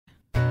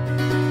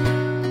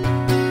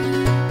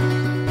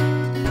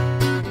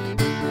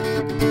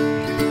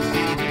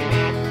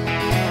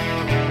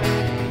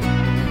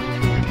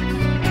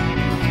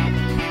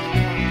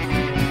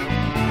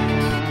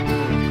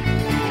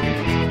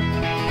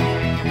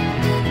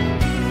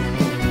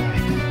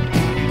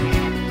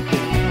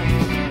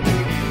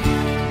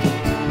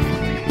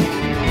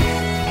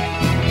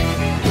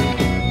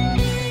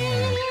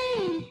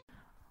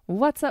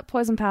What's up,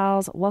 Poison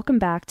Pals? Welcome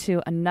back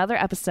to another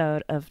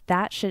episode of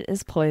That Shit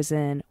is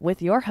Poison with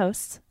your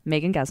hosts,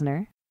 Megan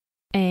Gesner.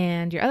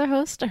 And your other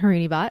host,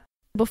 Harini Bot.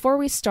 Before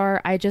we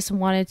start, I just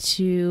wanted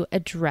to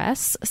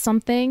address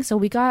something. So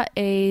we got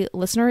a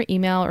listener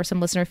email or some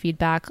listener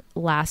feedback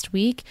last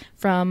week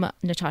from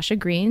Natasha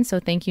Green. So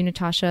thank you,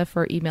 Natasha,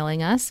 for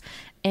emailing us.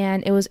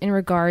 And it was in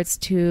regards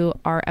to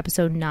our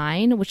episode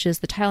 9, which is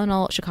the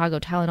Chicago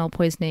Tylenol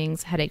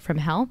poisonings, headache from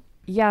hell.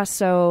 Yeah,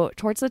 so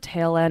towards the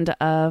tail end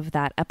of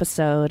that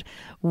episode,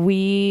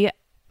 Megan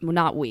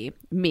had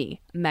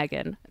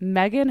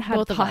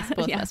both of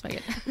us,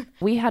 Megan.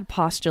 We had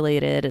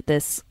postulated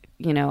this,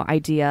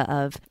 idea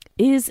of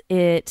is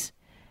it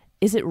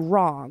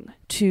wrong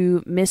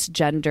to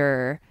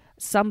misgender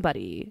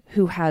somebody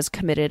who has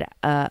committed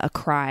a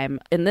crime,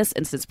 in this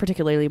instance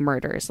particularly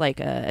murders, like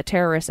a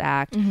terrorist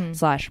act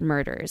 /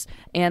 murders.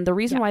 And the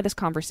reason why this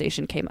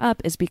conversation came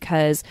up is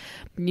because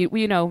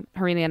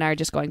Harini and I are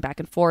just going back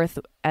and forth.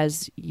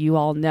 As you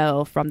all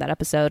know from that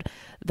episode,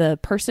 the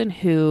person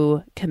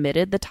who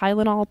committed the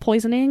Tylenol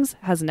poisonings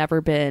has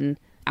never been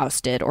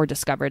ousted or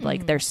discovered.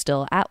 Like, they're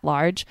still at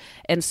large,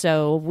 and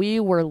so we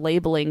were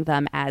labeling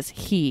them as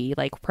he,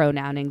 like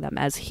pronouncing them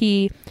as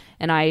he.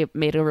 And I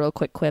made a real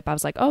quick quip. I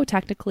was like, oh,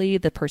 technically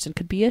the person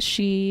could be a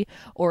she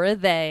or a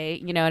they,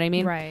 you know what I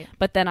mean? Right.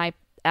 But then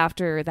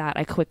after that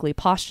I quickly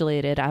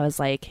postulated, I was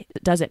like,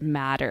 does it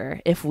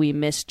matter if we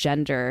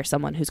misgender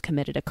someone who's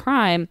committed a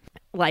crime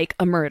like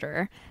a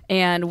murder?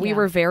 And we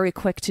were very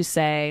quick to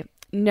say,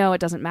 no,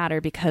 it doesn't matter,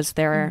 because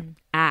their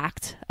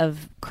act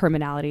of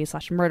criminality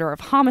 / murder, of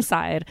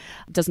homicide,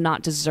 does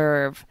not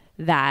deserve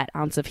that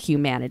ounce of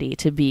humanity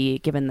to be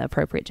given the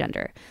appropriate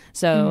gender.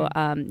 So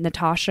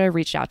Natasha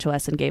reached out to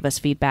us and gave us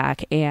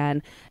feedback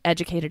and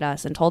educated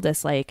us and told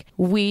us, like,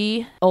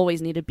 we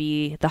always need to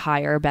be the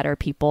higher, better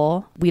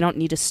people. We don't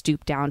need to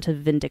stoop down to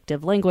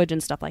vindictive language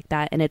and stuff like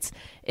that. And it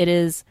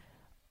is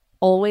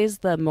always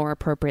the more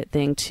appropriate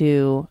thing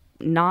to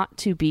not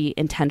to be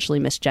intentionally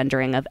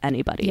misgendering of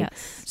anybody.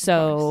 Yes,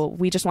 so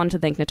we just wanted to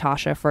thank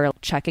Natasha for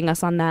checking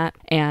us on that,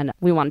 and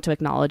we wanted to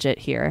acknowledge it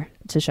here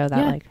to show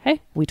that like,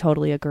 hey, we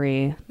totally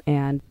agree,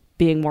 and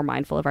being more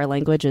mindful of our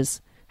language is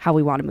how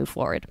we want to move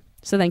forward.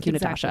 So thank you,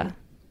 Natasha.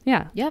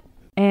 Yeah. Yep.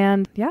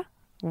 And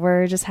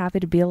we're just happy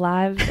to be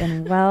alive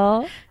and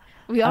well.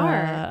 We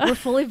are. We're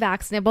fully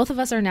vaccinated. Both of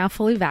us are now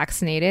fully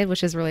vaccinated,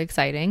 which is really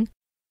exciting.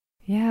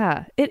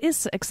 Yeah, it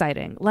is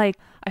exciting. Like,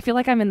 I feel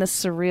like I'm in this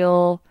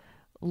surreal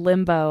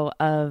limbo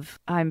of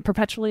I'm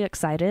perpetually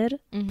excited,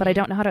 but I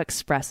don't know how to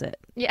express it.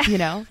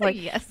 Yeah.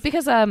 Like, yes.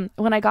 Because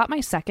when I got my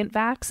second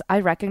vax,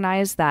 I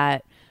recognized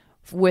that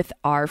with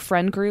our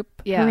friend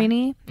group,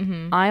 Harini,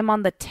 I'm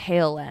on the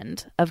tail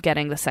end of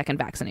getting the second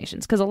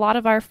vaccinations, because a lot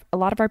of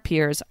our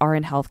peers are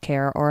in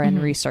healthcare or in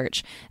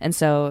research, and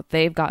so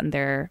they've gotten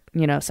their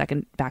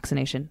second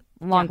vaccination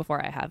long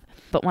before I have.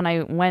 But when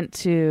I went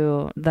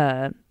to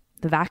the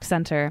vax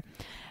center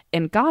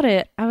and got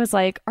it, I was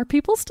like, are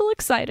people still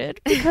excited?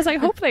 Because I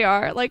hope they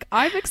are. Like,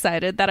 I'm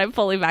excited that I'm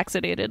fully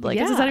vaccinated. Like,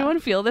 does anyone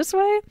feel this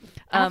way?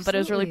 But it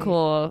was really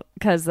cool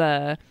because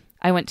I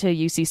went to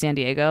UC San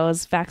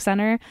Diego's vax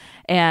center,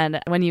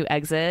 and when you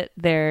exit,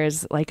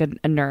 there's like a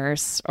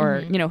nurse or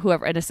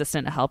whoever, an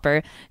assistant, a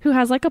helper, who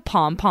has like a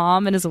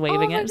pom-pom and is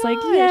waving it. It's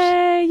like,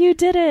 yay, you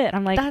did it.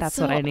 I'm like, that's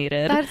what I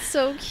needed. That's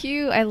so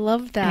cute. I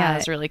love that. Yeah,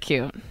 it's really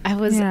cute.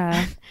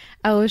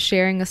 I was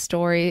sharing a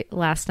story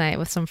last night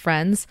with some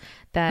friends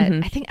that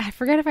I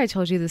forget if I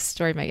told you this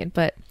story, Megan,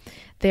 but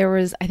there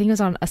was, I think it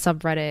was on a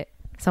subreddit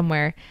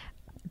somewhere,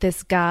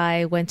 this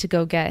guy went to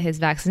go get his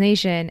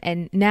vaccination,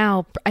 and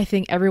now I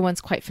think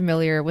everyone's quite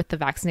familiar with the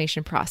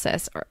vaccination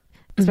process, or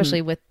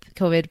especially with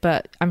COVID,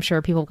 but I'm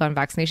sure people have gotten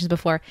vaccinations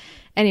before.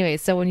 Anyway,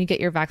 so when you get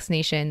your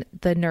vaccination,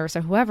 the nurse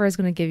or whoever is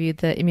going to give you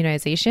the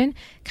immunization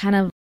kind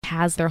of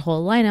has their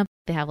whole lineup.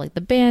 They have like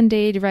the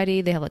Band-Aid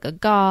ready, they have like a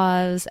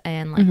gauze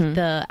and like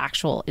the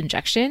actual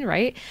injection,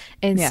 right?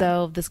 And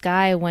so this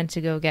guy went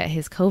to go get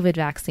his COVID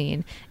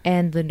vaccine,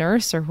 and the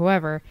nurse or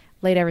whoever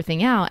laid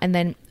everything out and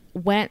then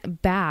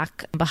went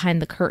back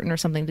behind the curtain or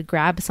something to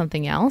grab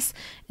something else,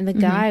 and the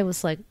guy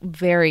was like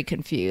very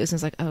confused and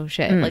was like, oh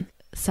shit, like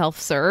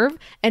self-serve,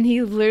 and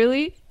he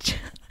literally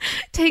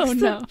takes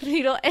the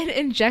needle and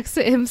injects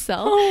it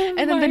himself,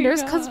 and then the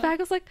nurse comes back and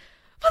was like,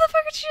 what the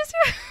fuck did you just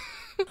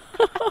do?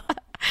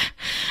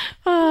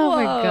 Oh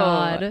my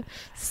god.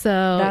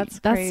 So that's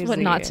what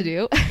not to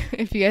do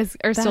if you guys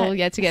are still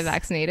yet to get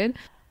vaccinated.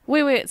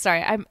 Wait,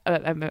 sorry, I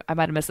might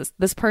have missed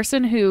this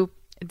person who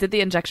did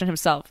the injection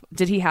himself.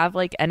 Did he have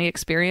like any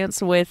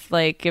experience with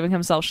like giving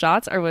himself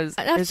shots, or was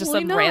it just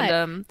some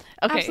random?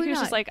 Okay, Absolutely he was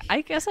not. just like,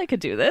 I guess I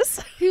could do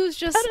this. He was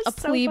just a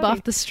plebe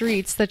off the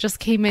streets that just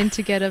came in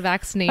to get a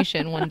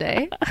vaccination one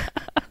day.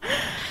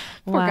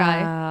 Poor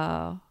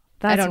guy.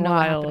 That's I don't know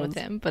what happened wild. with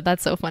him, but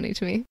that's so funny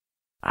to me.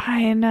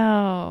 I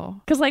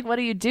know. Because, like, what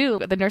do you do?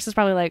 The nurse is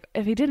probably like,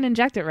 if he didn't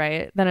inject it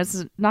right, then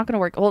it's not going to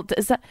work. Well,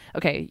 is that...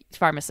 Okay,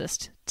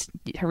 pharmacist.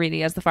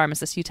 Harini, as the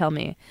pharmacist, you tell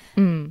me.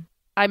 I'm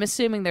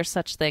assuming there's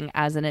such thing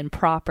as an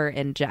improper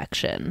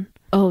injection.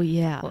 Oh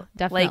yeah,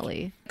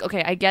 definitely. Like,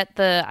 okay, I get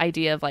the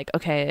idea of like,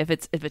 okay, if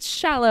it's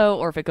shallow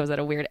or if it goes at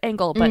a weird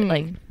angle, but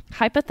like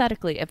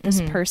hypothetically, if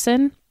this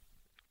person,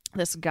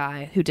 this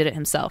guy who did it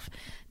himself,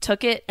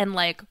 took it and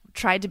like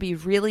tried to be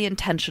really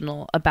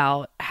intentional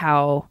about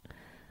how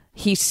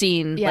he's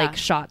seen like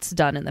shots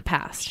done in the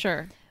past.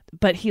 Sure.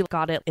 But he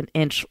got it an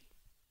inch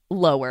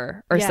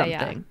lower or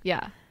something.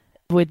 Yeah.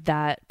 Would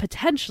that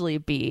potentially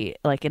be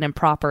like an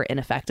improper,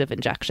 ineffective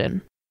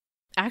injection?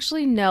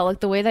 Actually, no. Like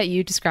the way that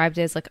you described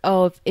it is like,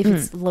 oh, if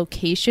it's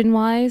location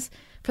wise,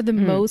 for the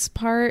most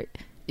part,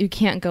 you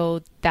can't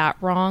go that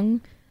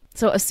wrong.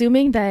 So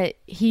assuming that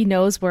he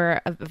knows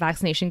where a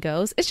vaccination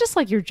goes, it's just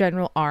like your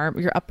general arm,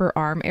 your upper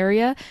arm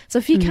area. So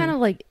if he kind of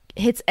like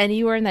hits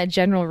anywhere in that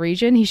general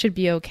region, he should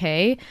be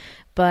okay.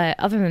 But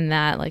other than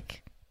that, like,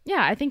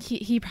 yeah, I think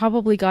he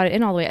probably got it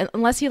in all the way.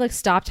 Unless he like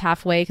stopped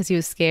halfway because he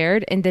was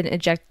scared and didn't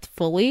eject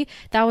fully.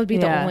 That would be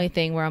the only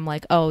thing where I'm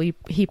like, oh,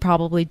 he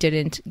probably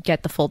didn't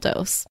get the full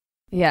dose.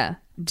 Yeah.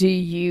 Do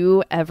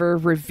you ever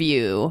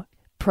review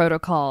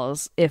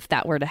protocols if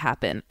that were to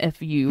happen?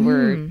 If you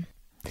were,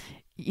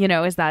 you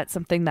know, is that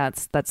something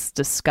that's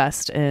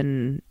discussed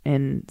in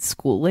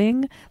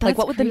schooling? That's like,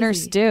 what would the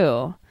nurse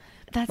do?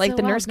 That's like so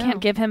the nurse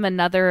can't give him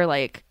another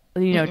like,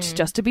 you know,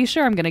 just to be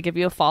sure, I'm going to give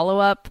you a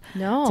follow-up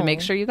to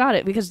make sure you got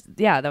it, because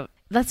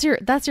that's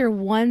your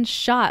one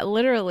shot.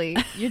 Literally,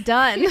 you're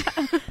done.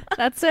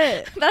 That's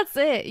it. That's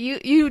it.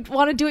 You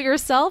want to do it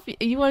yourself?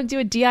 You want to do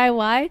a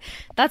DIY?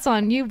 That's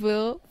on you,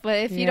 boo.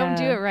 But if you don't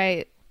do it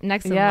right,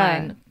 next in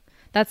line.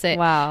 That's it.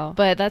 Wow.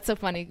 But that's so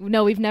funny.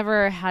 No, we've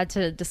never had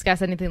to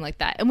discuss anything like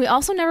that. And we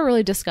also never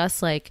really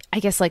discuss, like,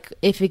 I guess, like,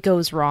 if it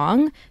goes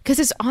wrong, because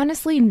it's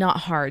honestly not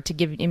hard to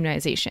give an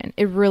immunization.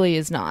 It really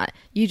is not.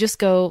 You just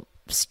go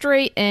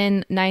straight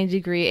in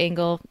 90-degree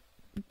angle,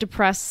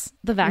 depress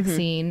the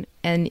vaccine,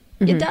 and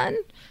you're done.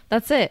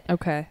 That's it.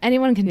 Okay.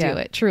 Anyone can do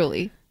it,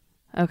 truly.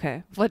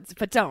 Okay.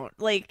 But don't.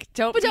 Like,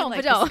 don't. But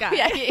don't.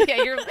 Yeah.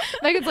 You're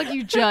like, it's like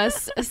you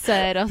just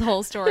said a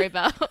whole story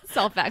about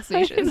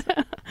self-vaccinations.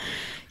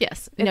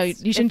 Yes. No,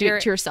 you shouldn't do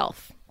it to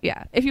yourself.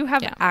 Yeah. If you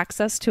have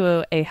access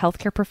to a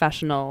healthcare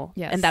professional,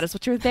 and that is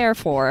what you're there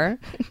for,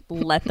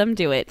 let them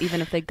do it,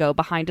 even if they go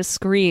behind a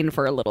screen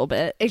for a little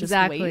bit.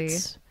 Exactly.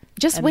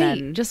 Just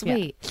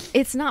wait.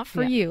 It's not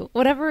for you.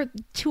 Whatever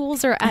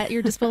tools are at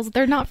your disposal,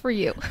 they're not for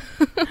you.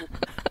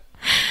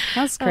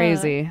 That's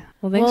crazy.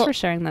 Well, thanks for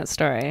sharing that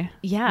story.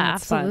 Yeah,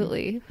 that's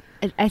absolutely.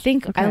 I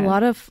think a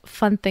lot of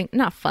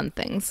not fun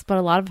things, but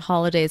a lot of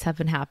holidays have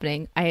been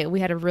happening. We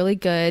had a really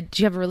good,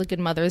 do you have a really good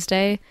Mother's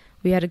Day?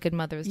 We had a good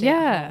Mother's Day.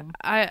 Yeah.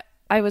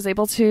 I was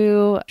able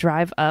to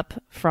drive up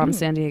from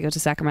San Diego to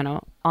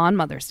Sacramento on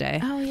Mother's Day.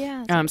 Oh,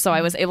 yeah. So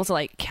I was able to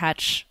like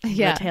catch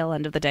the tail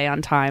end of the day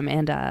on time.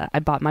 And I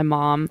bought my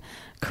mom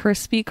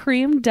Krispy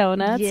Kreme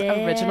donuts,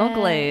 original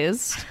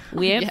glazed.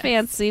 We ain't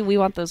fancy. We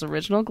want those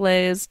original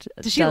glazed.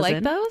 Does she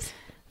like those?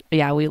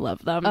 Yeah, we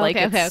love them.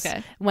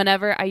 Okay.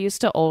 Whenever I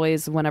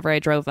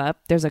drove up,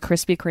 there's a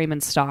Krispy Kreme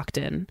in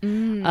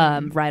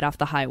Stockton, right off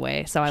the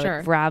highway. So I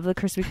would grab the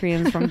Krispy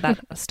Kremes from that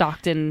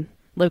Stockton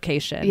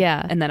location,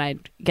 and then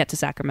I'd get to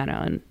Sacramento,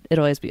 and it'd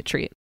always be a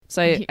treat.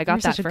 So I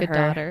got that for her.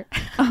 Daughter.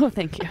 Oh,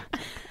 thank you.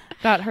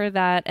 Got her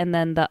that, and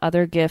then the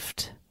other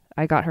gift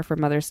I got her for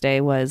Mother's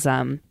Day was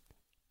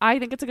I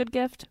think it's a good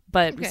gift,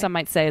 but some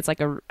might say it's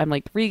like I'm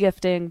like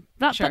regifting,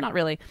 but not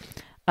really.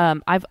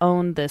 I've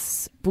owned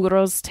this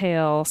burro's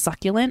tail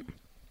succulent.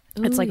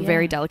 Ooh, it's like a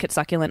very delicate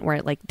succulent where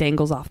it like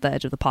dangles off the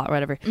edge of the pot or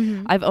whatever.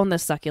 I've owned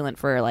this succulent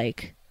for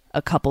like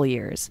a couple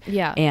years.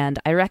 Yeah. And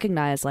I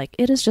recognize like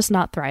it is just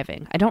not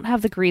thriving. I don't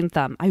have the green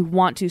thumb. I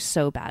want to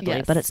so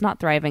badly, but it's not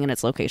thriving in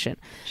its location.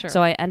 Sure.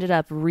 So I ended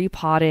up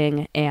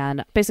repotting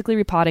and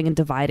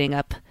dividing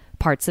up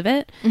parts of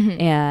it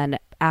and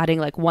adding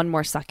like one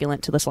more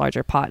succulent to this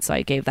larger pot. So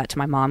I gave that to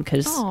my mom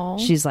because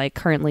she's like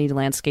currently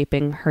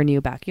landscaping her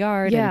new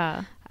backyard. Yeah.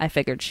 And I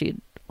figured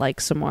she'd like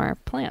some more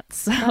plants.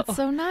 So. That's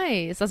so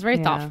nice. That's very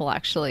thoughtful,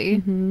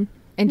 actually. And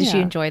did she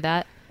enjoy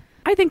that?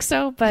 I think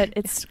so, but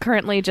it's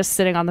currently just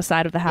sitting on the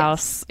side of the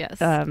house. Yes.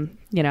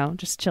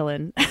 Just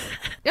chilling.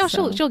 Yeah,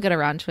 she'll get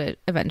around to it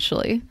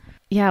eventually.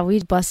 Yeah,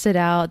 we busted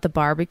out the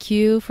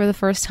barbecue for the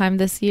first time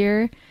this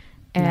year,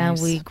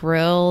 and we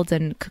grilled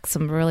and cooked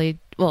some really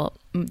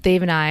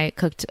Dave and I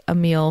cooked a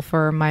meal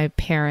for my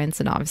parents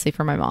and obviously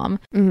for my mom.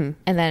 And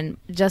then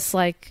just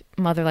like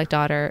mother like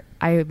daughter,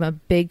 I'm a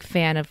big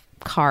fan of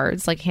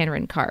cards, like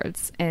handwritten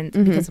cards, and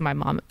because my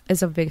mom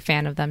is a big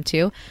fan of them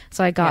too,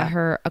 so I got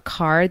her a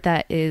card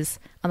that is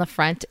on the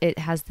front, it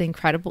has the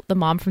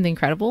mom from The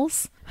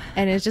Incredibles,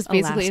 and it's just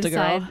basically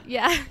inside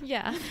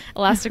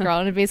Elastigirl,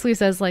 and it basically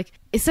says like,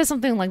 it says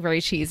something like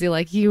very cheesy,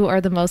 like, you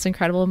are the most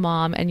incredible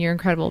mom and you're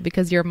incredible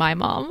because you're my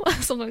mom.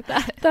 Something like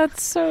that.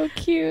 That's so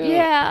cute.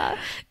 Yeah.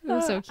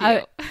 That's so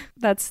cute.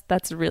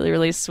 That's really,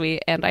 really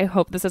sweet. And I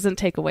hope this doesn't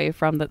take away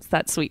from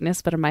that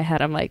sweetness, but in my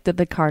head I'm like, did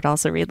the card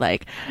also read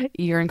like,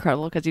 you're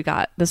incredible because you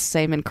got the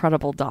same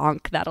incredible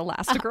donk that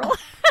Elastigirl?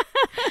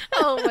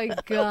 Oh my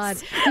god,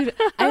 dude,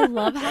 I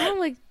love how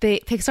like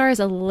Pixar is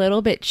a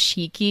little bit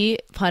cheeky,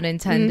 pun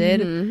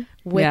intended,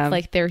 with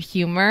like their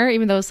humor,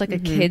 even though it's like a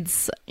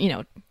kid's,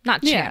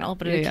 not channel,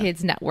 but a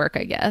kid's network,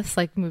 I guess,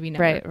 like movie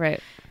network. Right.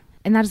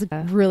 And that is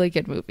a really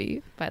good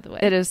movie, by the way.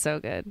 It is so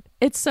good.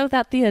 It's so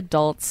that the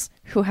adults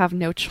who have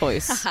no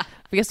choice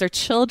because their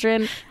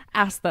children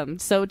ask them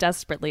so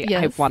desperately,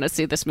 I want to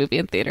see this movie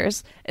in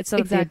theaters. It's so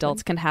that the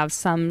adults can have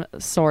some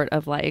sort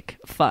of like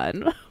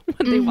fun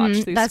when they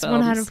watch these That's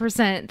films.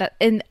 100%.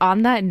 And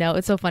on that note,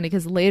 it's so funny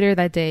because later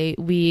that day,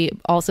 we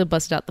also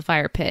busted out the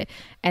fire pit.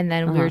 And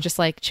then we were just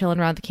like chilling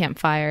around the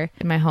campfire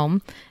in my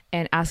home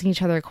and asking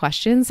each other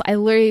questions. I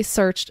literally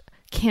searched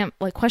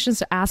questions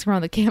to ask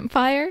around the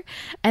campfire,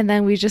 and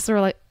then we just were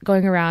like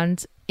going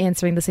around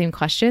answering the same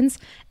questions.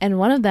 And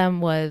one of them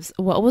was,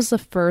 what was the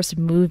first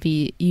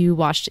movie you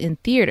watched in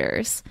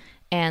theaters?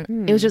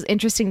 And it was just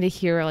interesting to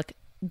hear like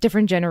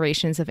different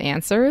generations of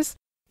answers.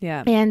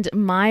 Yeah. And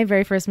my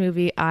very first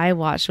movie I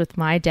watched with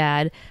my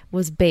dad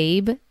was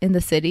Babe in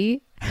the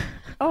City.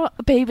 Oh,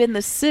 Babe in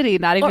the City,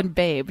 not even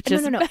Babe.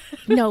 Just...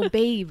 No,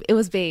 Babe. It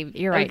was Babe.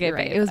 You're right. Okay, you're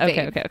right. It was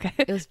Babe. Okay.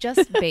 It was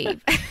just Babe.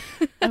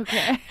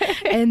 Okay.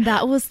 And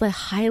that was the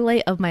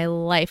highlight of my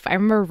life. I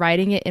remember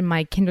writing it in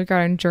my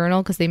kindergarten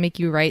journal because they make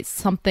you write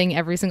something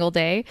every single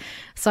day.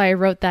 So I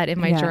wrote that in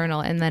my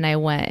journal, and then I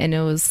went, and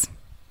it was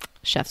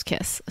chef's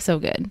kiss. So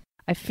good.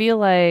 I feel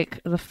like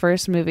the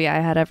first movie I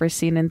had ever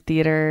seen in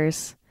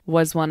theaters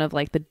was one of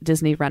like the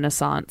Disney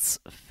Renaissance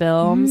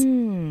films.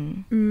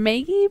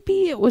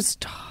 Maybe it was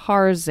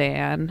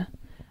Tarzan.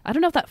 I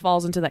don't know if that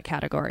falls into that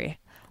category.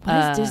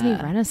 What is Disney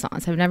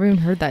Renaissance? I've never even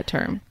heard that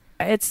term.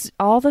 It's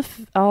all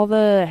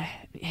the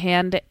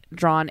hand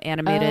drawn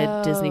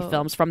animated Disney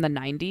films from the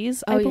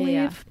 90s, I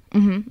believe.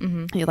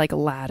 Yeah. Like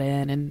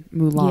Aladdin and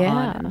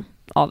Mulan and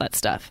all that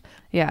stuff.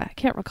 Yeah, I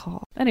can't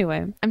recall.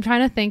 Anyway, I'm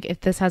trying to think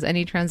if this has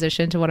any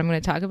transition to what I'm going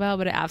to talk about,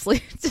 but it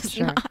absolutely does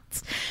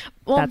not.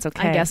 Well, that's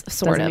okay. I guess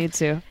sort Doesn't of. need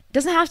to.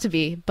 Doesn't have to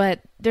be,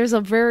 but there's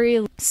a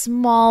very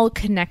small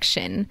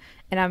connection,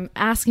 and I'm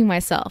asking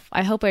myself,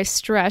 I hope I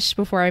stretch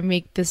before I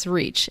make this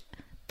reach.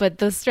 But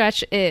the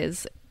stretch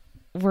is,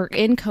 we're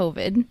in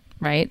COVID,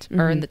 right?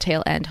 Or in the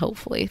tail end,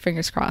 hopefully,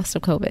 fingers crossed,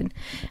 of COVID.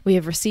 We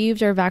have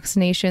received our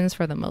vaccinations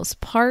for the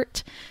most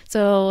part.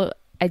 So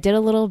I did a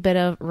little bit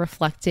of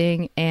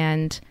reflecting,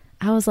 and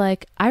I was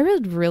like, I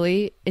would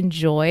really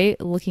enjoy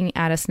looking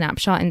at a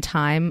snapshot in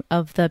time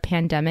of the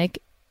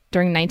pandemic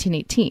during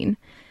 1918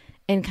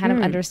 and kind of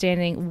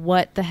understanding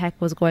what the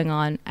heck was going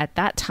on at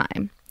that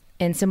time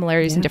and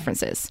similarities and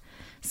differences.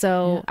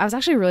 So I was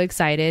actually really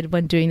excited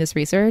when doing this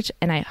research,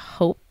 and I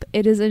hope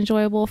it is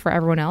enjoyable for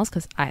everyone else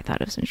because I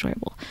thought it was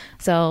enjoyable.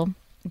 So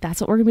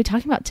that's what we're going to be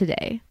talking about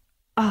today.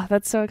 Oh,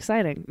 that's so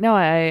exciting. No,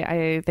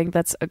 I think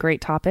that's a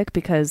great topic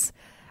because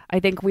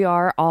I think we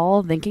are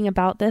all thinking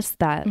about this,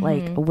 that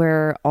like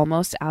we're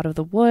almost out of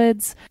the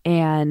woods.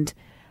 And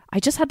I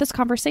just had this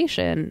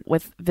conversation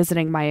with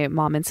visiting my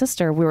mom and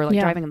sister. We were like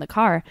driving in the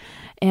car,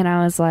 and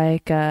I was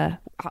like,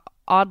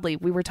 oddly,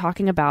 we were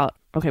talking about,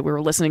 we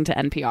were listening to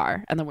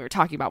NPR, and then we were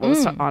talking about what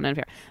was on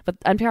NPR. But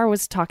NPR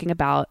was talking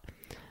about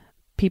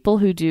people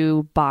who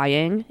do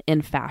buying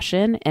in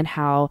fashion and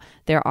how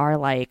there are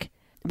like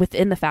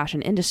within the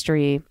fashion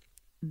industry,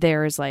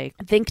 there's like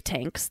think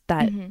tanks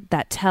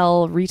that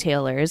tell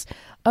retailers,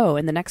 oh,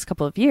 in the next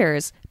couple of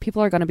years, people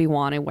are going to be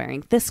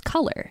wearing this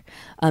color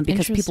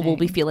because people will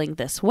be feeling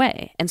this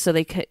way. And so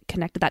they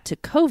connected that to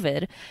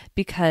COVID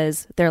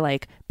because they're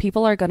like,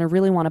 people are going to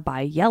really want to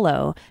buy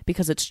yellow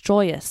because it's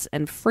joyous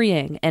and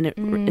freeing. And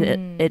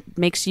it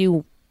makes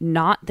you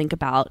not think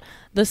about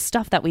the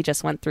stuff that we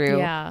just went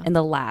through in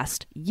the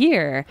last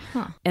year.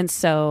 And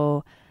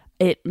so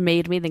it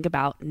made me think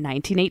about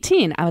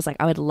 1918. I was like,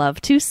 I would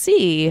love to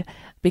see,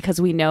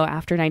 because we know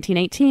after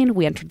 1918,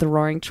 we entered the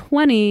Roaring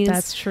 20s.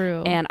 That's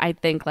true. And I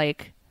think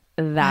like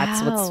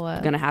that's what's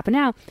going to happen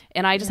now.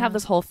 And I just have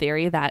this whole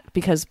theory that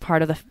because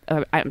part of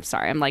the, I'm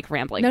sorry, I'm like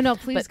rambling. No,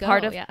 please go.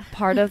 Part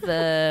of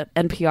the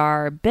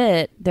NPR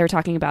bit, they were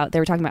talking about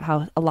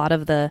how a lot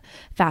of the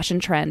fashion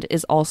trend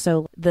is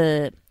also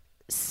the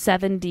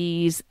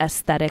 70s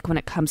aesthetic when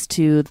it comes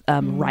to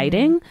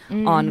writing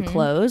on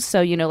clothes.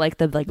 So, like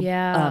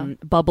the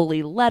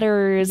bubbly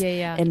letters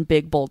and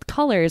big bold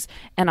colors.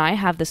 And I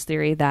have this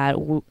theory that,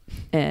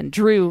 and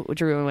Drew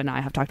and I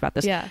have talked about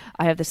this.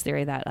 I have this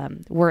theory that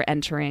we're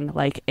entering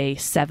like a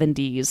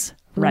 70s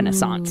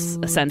renaissance,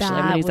 essentially.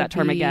 I'm going to use that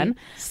term again.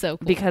 So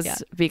cool.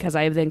 Because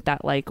I think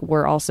that like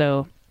we're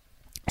also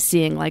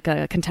seeing like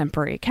a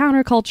contemporary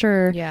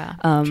counterculture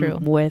true.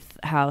 With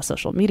how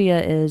social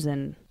media is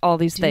and all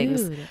these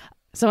things.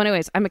 So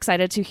anyways, I'm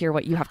excited to hear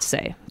what you have to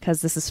say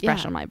because this is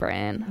fresh on my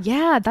brain.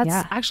 That's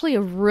actually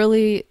a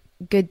really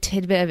good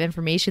tidbit of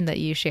information that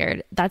you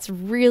shared. That's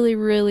really,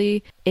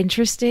 really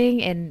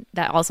interesting, and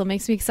that also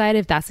makes me excited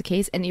if that's the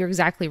case. And you're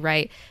exactly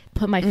right.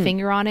 Put my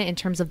finger on it in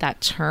terms of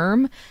that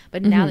term,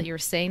 but now that you're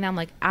saying that, I'm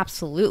like,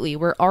 absolutely,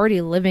 we're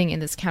already living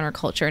in this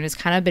counterculture, and it's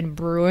kind of been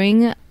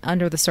brewing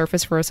under the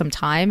surface for some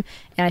time.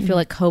 And I feel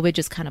like COVID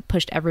just kind of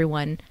pushed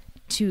everyone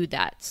to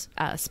that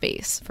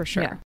space for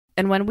sure.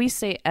 And when we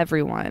say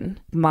everyone,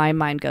 my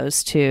mind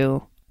goes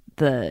to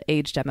the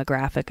age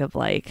demographic of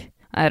like,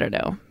 I don't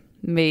know,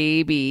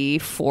 maybe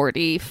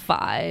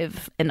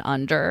 45 and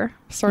under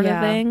sort of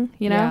thing,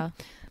 you know? Yeah.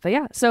 But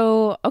yeah,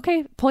 so,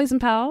 okay, Poison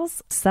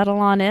Pals, settle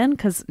on in,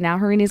 because now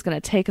Harini's going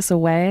to take us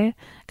away,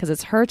 because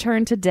it's her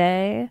turn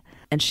today,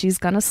 and she's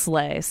going to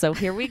slay. So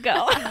here we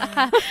go.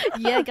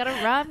 Yeah, gotta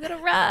rhyme.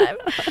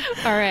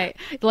 All right,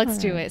 let's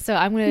do it. So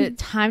I'm going to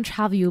time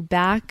travel you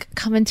back,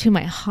 come into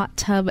my hot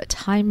tub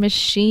time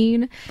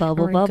machine.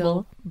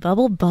 Bubble,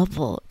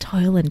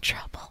 toil and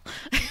trouble.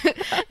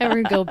 And we're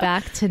going to go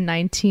back to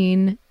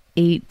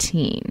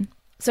 1918.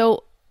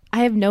 So I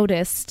have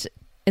noticed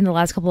in the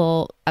last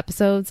couple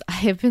episodes, I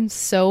have been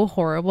so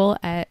horrible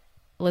at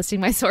listing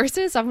my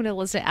sources. So I'm going to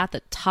list it at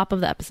the top of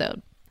the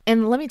episode.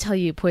 And let me tell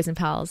you, Poison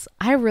Pals,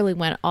 I really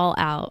went all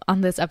out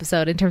on this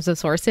episode in terms of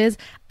sources.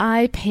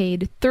 I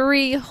paid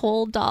 $3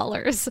 whole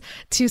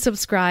to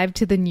subscribe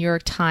to the New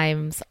York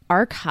Times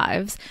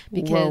archives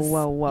because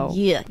whoa.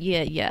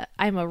 Yeah.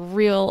 I'm a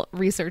real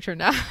researcher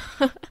now,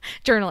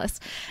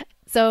 journalist.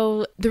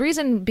 So the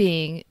reason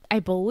being, I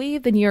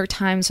believe the New York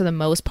Times, for the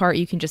most part,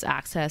 you can just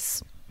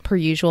access per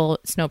usual.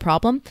 It's no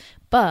problem.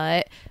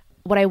 But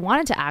what I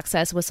wanted to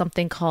access was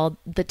something called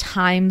the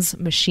Times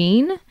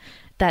Machine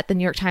that the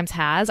New York Times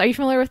has. Are you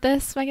familiar with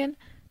this, Megan?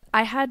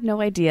 I had no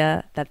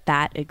idea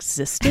that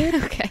existed.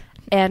 Okay.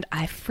 And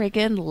I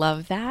friggin'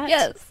 love that.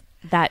 Yes.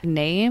 That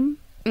name.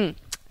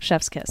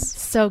 Chef's kiss.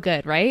 So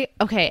good, right?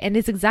 Okay. And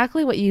it's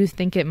exactly what you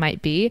think it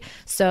might be.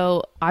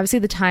 So obviously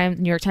the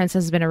New York Times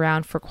has been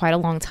around for quite a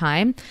long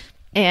time.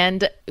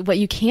 And what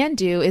you can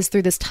do is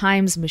through this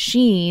Times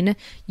Machine,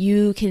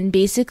 you can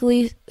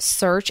basically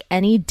search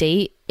any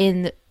date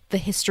in the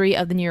history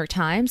of the New York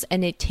Times,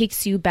 and it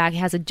takes you back. It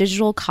has a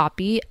digital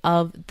copy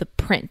of the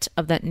print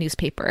of that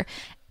newspaper,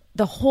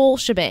 the whole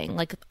shebang.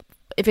 Like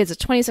if it's a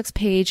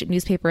 26-page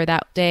newspaper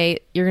that day,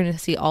 you're going to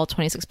see all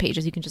 26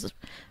 pages. You can just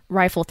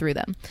rifle through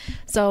them.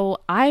 So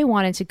I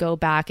wanted to go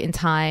back in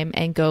time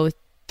and go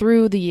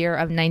through the year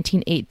of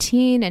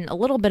 1918 and a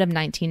little bit of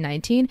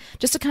 1919,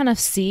 just to kind of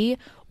see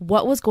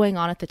what was going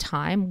on at the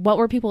time. What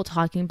were people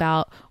talking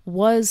about?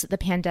 Was the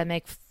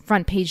pandemic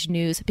front page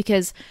news?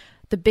 Because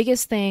the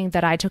biggest thing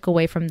that I took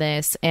away from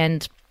this,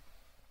 and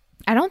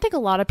I don't think a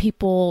lot of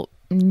people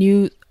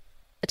knew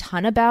a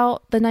ton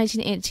about the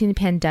 1918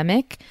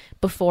 pandemic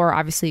before,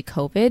 obviously,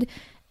 COVID.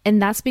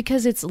 And that's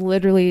because it's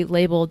literally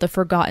labeled the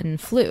forgotten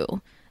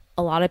flu.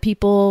 A lot of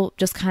people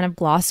just kind of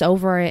gloss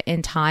over it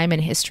in time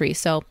and history.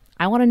 So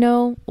I want to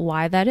know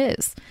why that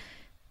is.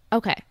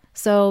 Okay.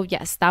 So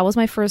yes, that was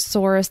my first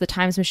source, the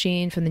Times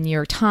Machine from the New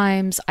York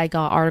Times. I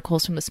got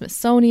articles from the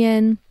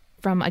Smithsonian,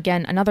 from,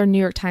 again, another New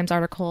York Times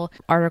article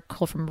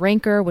from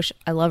Ranker, which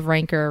I love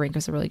Ranker.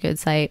 Ranker's a really good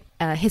site.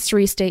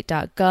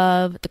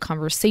 Historystate.gov, The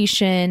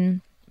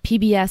Conversation,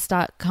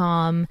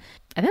 PBS.com.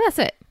 I think that's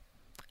it.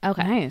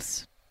 Okay.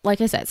 Nice. Like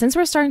I said, since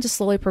we're starting to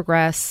slowly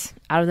progress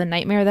out of the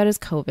nightmare that is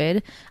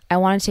COVID, I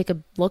want to take a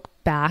look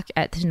back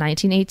at the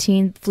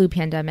 1918 flu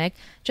pandemic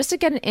just to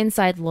get an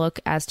inside look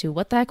as to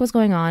what the heck was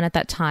going on at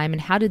that time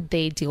and how did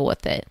they deal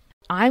with it.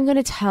 I'm going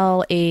to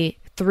tell a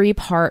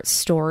 3-part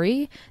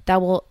story that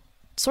will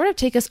sort of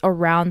take us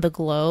around the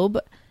globe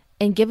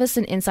and give us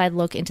an inside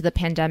look into the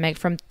pandemic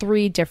from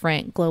 3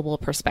 different global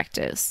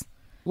perspectives.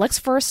 Let's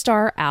first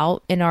start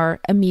out in our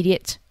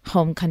immediate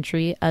home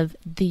country of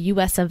the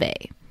US of A.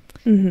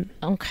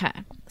 Mm-hmm. Okay.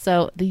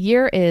 So the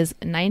year is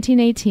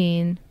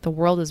 1918. The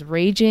world is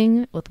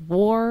raging with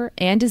war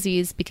and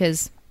disease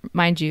because,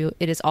 mind you,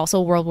 it is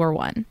also World War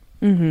I.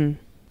 Mm-hmm.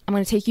 I'm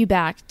going to take you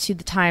back to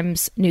the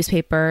Times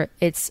newspaper.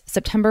 It's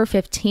September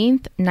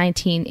 15th,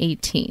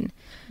 1918.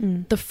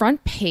 The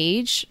front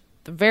page,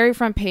 the very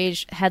front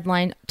page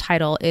headline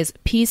title is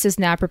 "Peace is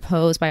now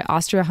proposed by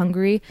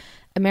Austria-Hungary.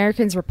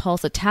 Americans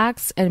repulse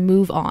attacks and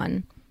move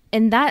on."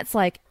 And that's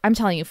like, I'm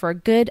telling you,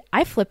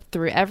 I flipped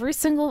through every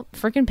single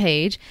freaking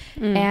page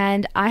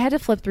and I had to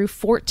flip through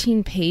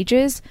 14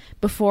 pages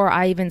before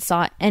I even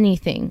saw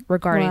anything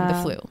regarding the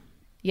flu.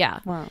 Yeah.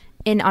 Wow.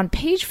 And on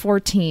page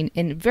 14,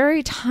 in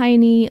very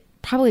tiny,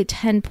 probably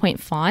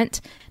 10-point font,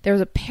 there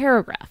was a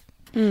paragraph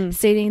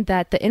stating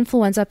that the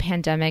influenza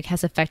pandemic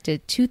has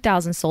affected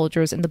 2,000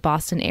 soldiers in the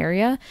Boston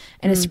area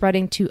and is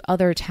spreading to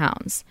other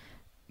towns.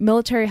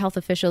 Military health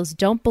officials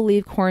don't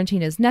believe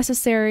quarantine is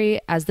necessary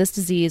as this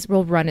disease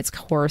will run its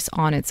course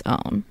on its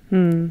own.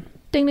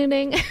 Ding, ding,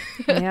 ding.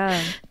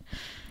 Yeah.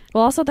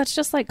 Well, also, that's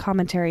just like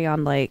commentary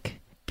on like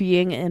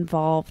being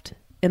involved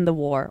in the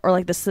war, or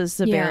like the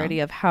severity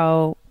of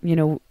how,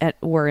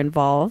 we're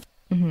involved.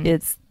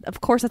 It's, of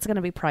course, that's going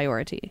to be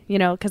priority,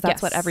 because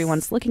that's what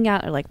everyone's looking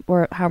at, or like,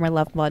 how are my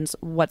loved ones,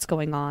 what's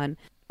going on.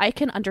 I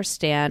can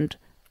understand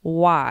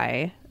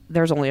why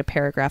there's only a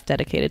paragraph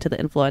dedicated to the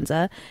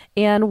influenza,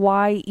 and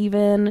why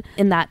even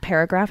in that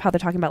paragraph, how they're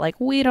talking about like,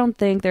 we don't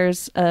think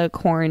there's a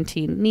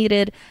quarantine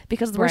needed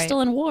because we're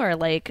still in war.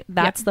 Like,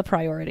 that's the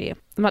priority.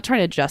 I'm not trying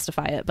to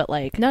justify it, but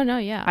like,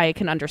 yeah, I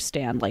can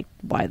understand like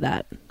why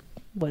that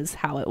was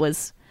how it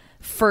was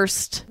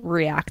first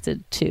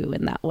reacted to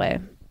in that way.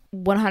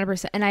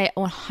 100%. And I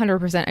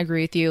 100%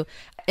 agree with you.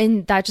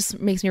 And that just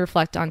makes me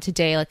reflect on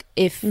today. Like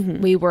if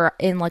we were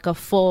in like a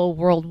full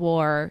world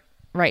war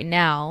right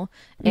now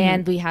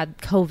and we had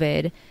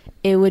COVID,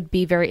 it would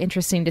be very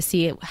interesting to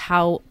see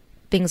how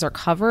things are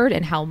covered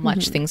and how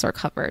much things are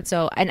covered.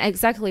 So, and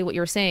exactly what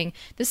you're saying,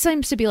 this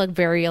seems to be like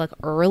very like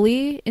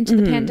early into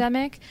the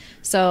pandemic.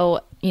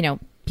 So, you know,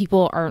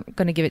 people aren't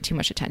going to give it too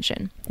much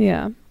attention.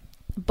 Yeah.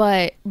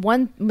 But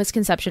one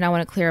misconception I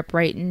want to clear up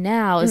right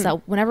now is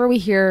that whenever we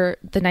hear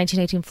the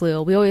 1918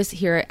 flu, we always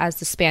hear it as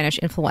the Spanish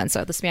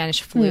influenza, the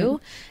Spanish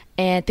flu,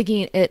 and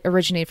thinking it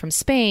originated from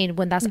Spain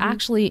when that's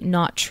actually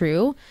not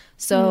true.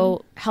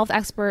 So health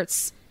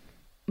experts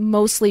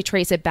mostly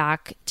trace it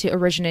back to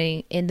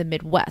originating in the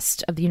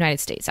Midwest of the United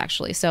States,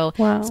 actually. So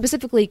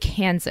specifically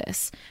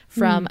Kansas,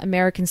 from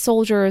American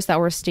soldiers that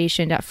were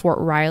stationed at Fort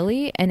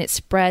Riley, and it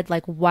spread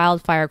like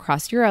wildfire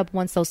across Europe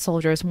once those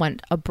soldiers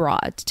went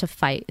abroad to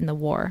fight in the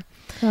war.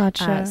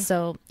 Gotcha.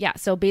 So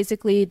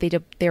basically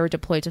they were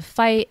deployed to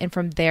fight, and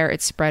from there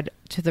it spread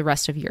to the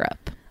rest of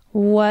Europe.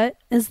 What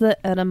is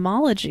the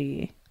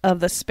etymology of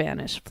the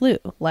Spanish flu?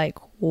 Like,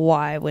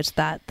 why was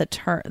that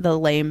the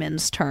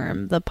layman's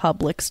term, the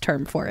public's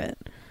term for it?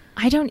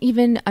 I don't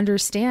even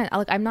understand.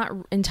 Like, I'm not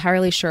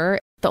entirely sure.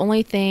 The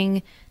only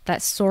thing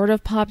that sort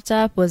of popped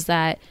up was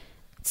that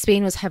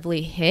Spain was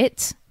heavily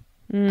hit,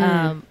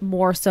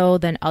 more so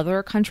than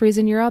other countries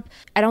in Europe.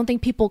 I don't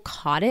think people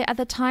caught it at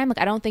the time. Like,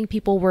 I don't think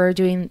people were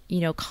doing,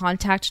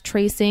 contact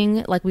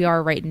tracing like we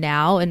are right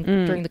now and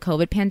during the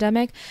COVID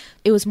pandemic.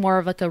 It was more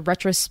of like a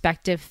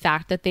retrospective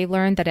fact that they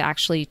learned that it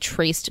actually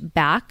traced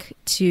back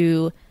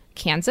to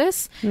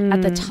Kansas.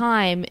 At the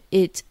time,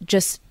 it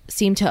just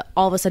seemed to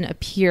all of a sudden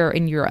appear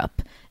in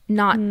Europe,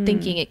 not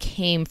thinking it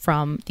came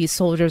from these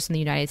soldiers in the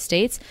United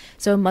States.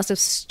 So it must have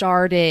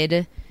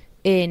started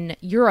in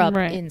Europe,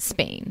 in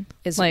Spain,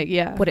 is like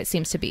what it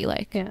seems to be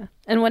like. Yeah.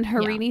 And when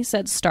Harini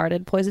said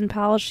started Poison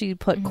Pal, she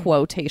put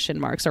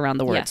quotation marks around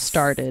the word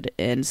started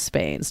in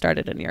Spain,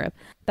 started in Europe.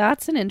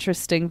 That's an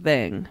interesting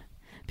thing,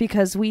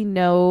 because we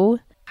know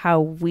how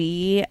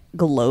we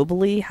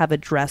globally have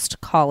addressed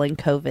calling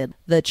COVID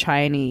the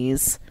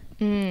Chinese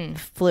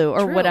flu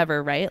or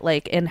whatever, right?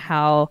 Like, and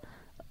how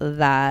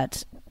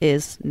that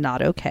is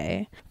not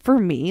okay. For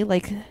me,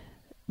 like,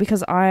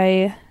 because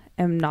I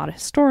am not a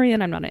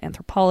historian, I'm not an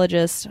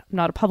anthropologist, I'm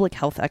not a public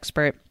health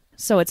expert,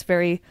 so it's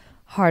very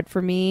hard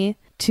for me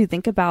to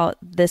think about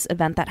this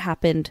event that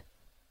happened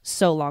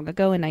so long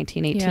ago in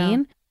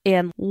 1918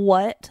 and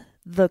what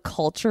the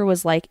culture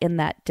was like in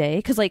that day.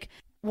 Because like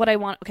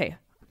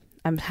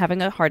I'm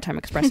having a hard time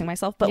expressing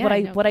myself, but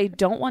what I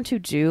don't want to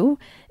do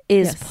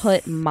is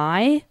put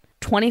my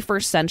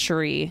 21st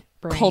century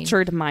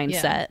cultured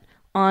mindset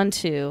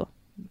onto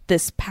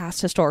this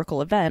past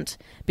historical event,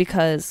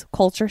 because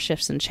culture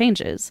shifts and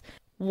changes.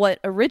 What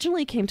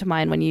originally came to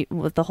mind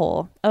with the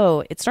whole,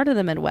 it started in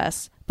the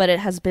Midwest, but it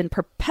has been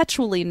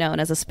perpetually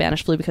known as a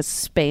Spanish flu because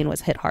Spain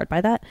was hit hard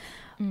by that.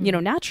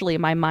 Naturally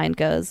my mind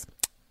goes,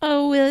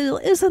 well,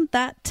 isn't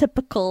that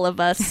typical of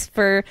us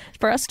for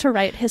us to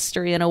write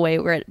history in a way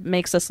where it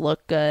makes us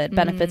look good,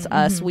 benefits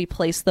us? We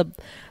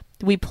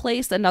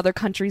place another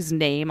country's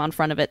name on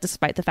front of it,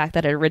 despite the fact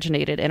that it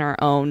originated in our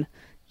own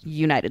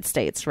United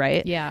States,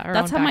 right? Yeah,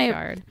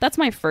 that's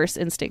my first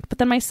instinct. But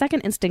then my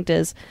second instinct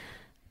is,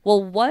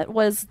 well, what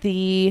was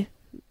the,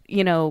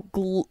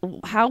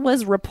 how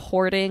was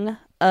reporting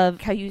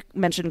of, how you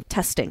mentioned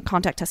testing,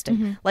 contact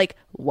testing, like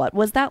what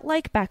was that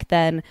like back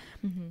then?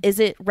 Is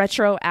it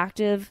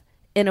retroactive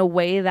in a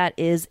way that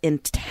is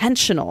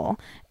intentional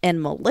and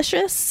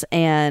malicious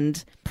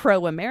and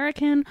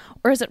pro-American,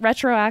 or is it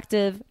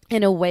retroactive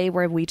in a way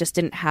where we just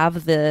didn't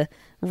have the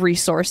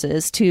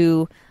resources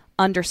to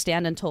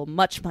understand until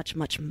much, much,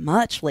 much,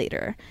 much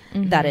later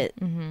that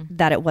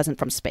it wasn't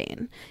from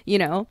Spain,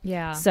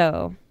 Yeah.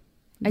 So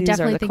I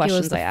definitely think it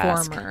was the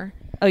former.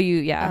 Oh,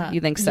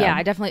 you think so? Yeah,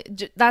 I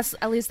definitely. That's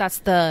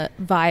the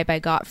vibe I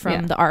got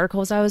from the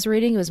articles I was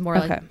reading. It was more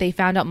like they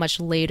found out much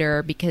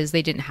later because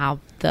they didn't have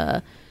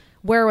the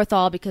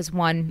wherewithal, because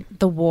one,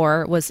 the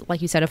war was,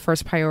 like you said, a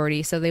first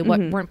priority, so they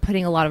weren't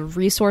putting a lot of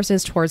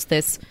resources towards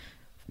this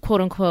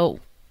quote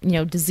unquote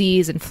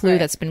disease and flu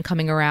that's been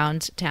coming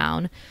around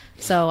town.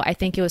 So I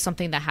think it was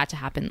something that had to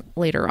happen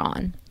later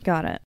on.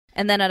 Got it.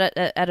 And then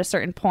at a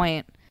certain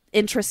point,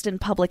 interest in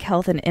public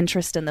health and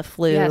interest in the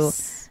flu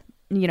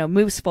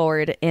moves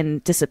forward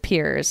and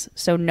disappears,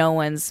 so no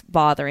one's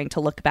bothering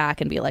to look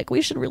back and be like,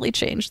 we should really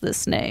change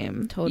this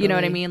name. Totally. You know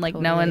what I mean? Like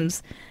no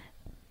one's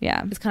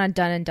it's kind of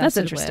done and dusted. That's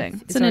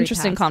interesting. It's an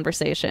interesting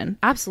conversation.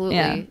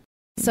 Absolutely.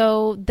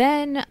 So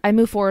then I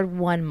move forward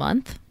 1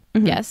 month.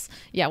 Yes.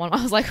 Yeah. When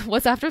I was like,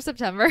 what's after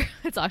September?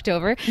 It's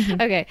October.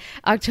 Okay.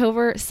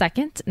 October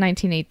 2nd,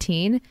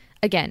 1918.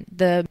 Again,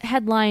 the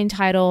headline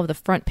title of the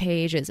front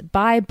page is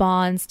 "Buy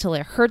Bonds Till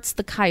It Hurts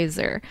the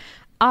Kaiser.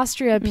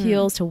 Austria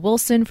appeals to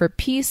Wilson for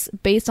peace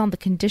based on the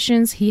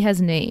conditions he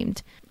has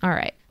named." All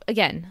right.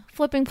 Again,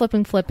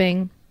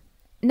 flipping.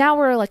 Now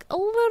we're like a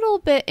little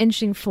bit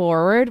inching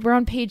forward. We're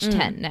on page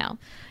 10 now.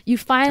 You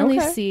finally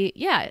see,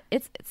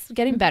 it's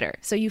getting better.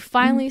 So you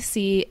finally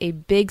see a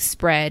big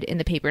spread in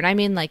the paper. And I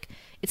mean, like,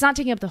 it's not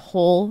taking up the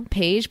whole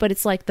page, but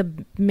it's like the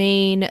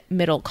main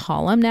middle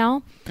column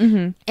now.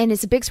 And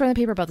it's a big story in the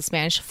paper about the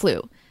Spanish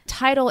flu.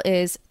 Title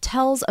is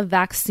Tells a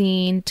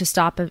Vaccine to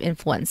Stop of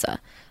Influenza.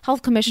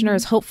 Health Commissioner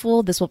is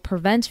hopeful this will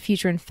prevent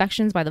future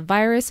infections by the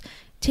virus,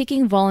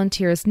 taking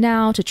volunteers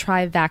now to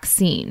try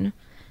vaccine,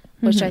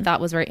 which I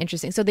thought was very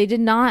interesting. So they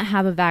did not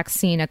have a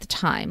vaccine at the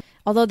time,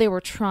 although they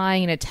were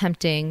trying and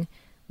attempting,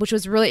 which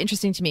was really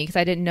interesting to me because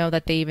I didn't know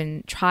that they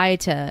even tried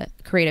to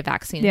create a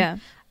vaccine.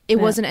 It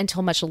wasn't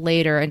until much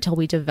later until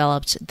we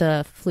developed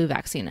the flu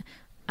vaccine.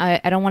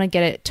 I don't want to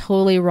get it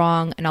totally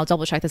wrong, and I'll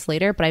double check this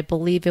later, but I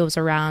believe it was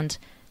around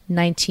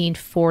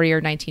 1940 or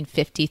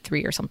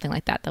 1953 or something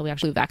like that we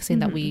actually vaccine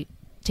that we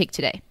take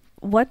today.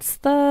 What's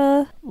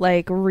the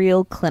like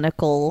real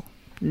clinical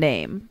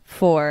name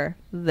for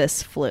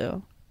this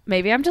flu?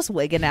 Maybe I'm just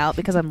wigging out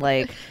because I'm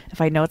like,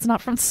 if I know it's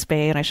not from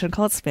Spain, I shouldn't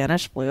call it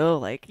Spanish flu.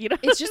 Like, you know,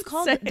 it's just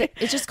called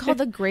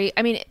the Great.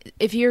 I mean,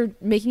 if you're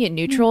making it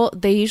neutral,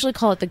 they usually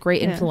call it the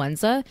Great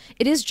Influenza.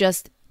 It is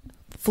just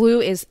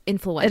flu is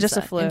influenza. It's just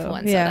a flu.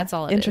 Influenza. Yeah, that's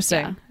all it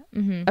Interesting.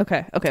 Is. Yeah.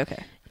 Okay.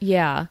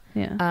 Yeah.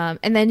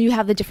 And then you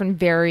have the different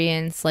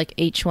variants like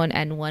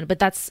H1N1, but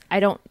that's I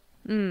don't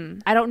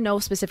know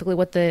specifically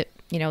what the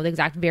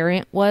exact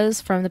variant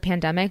was from the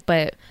pandemic,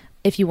 but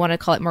if you want to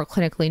call it more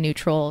clinically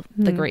neutral,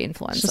 the Great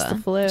Influenza. It's just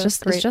the flu.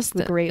 It's just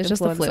the Great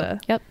Influenza.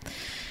 Yep.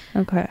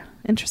 Okay.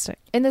 Interesting.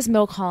 In this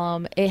middle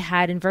column, it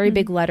had in very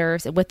big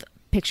letters with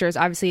pictures,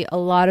 obviously a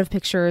lot of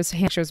pictures,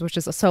 which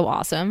is so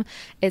awesome.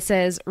 It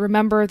says,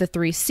 remember the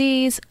 3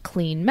 C's,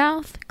 clean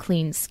mouth,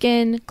 clean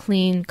skin,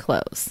 clean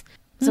clothes.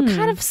 So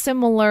kind of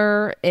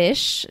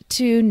similar-ish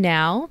to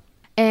now.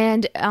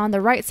 And on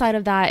the right side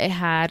of that, it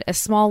had a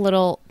small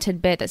little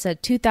tidbit that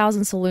said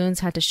 2,000 saloons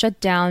had to shut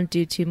down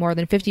due to more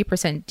than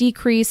 50%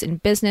 decrease in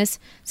business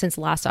since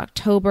last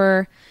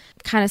October.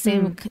 Kind of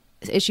same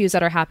issues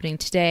that are happening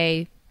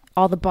today.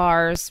 All the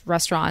bars,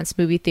 restaurants,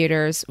 movie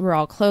theaters were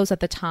all closed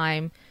at the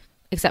time,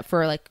 except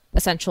for like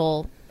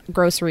essential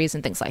groceries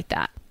and things like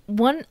that.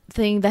 One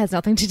thing that has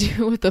nothing to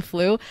do with the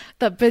flu,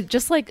 but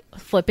just like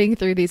flipping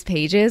through these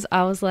pages,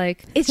 I was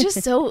like, it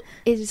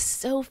is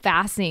so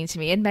fascinating to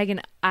me. And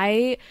Megan,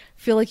 I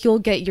feel like you'll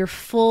get your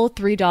full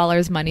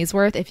 $3 money's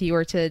worth if you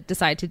were to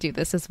decide to do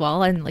this as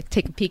well and like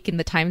take a peek in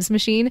the Times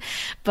machine.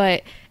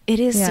 But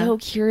it is so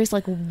curious,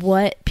 like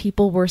what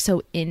people were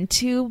so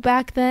into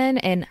back then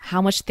and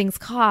how much things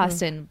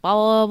cost and blah,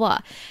 blah, blah, blah.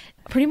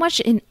 Pretty much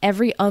in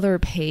every other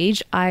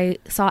page, I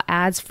saw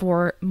ads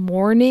for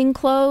mourning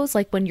clothes,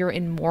 like when you're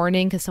in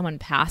mourning because someone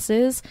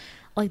passes.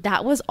 Like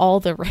that was all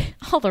the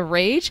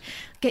rage.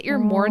 Get your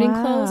mourning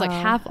clothes like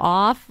half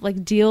off,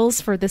 like deals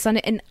for this on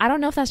it. And I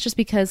don't know if that's just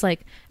because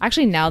like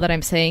actually now that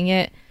I'm saying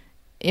it,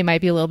 it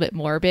might be a little bit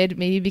morbid,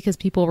 maybe because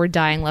people were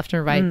dying left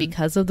and right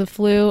because of the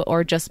flu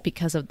or just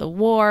because of the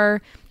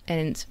war.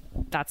 And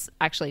that's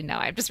actually now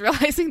I'm just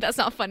realizing that's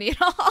not funny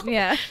at all.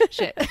 Yeah.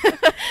 Shit.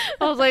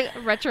 I was like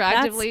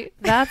retroactively.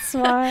 That's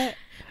why.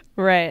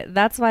 Right.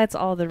 That's why it's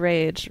all the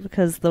rage,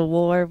 because the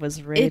war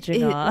was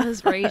raging on. It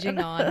was raging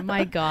on.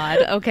 My God.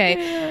 Okay.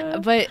 Yeah.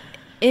 But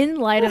in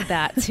light of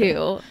that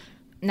too,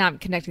 now I'm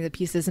connecting the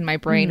pieces in my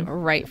brain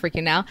right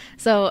freaking now.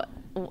 So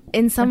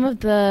in some of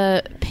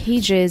the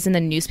pages in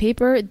the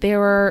newspaper, there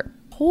were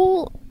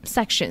whole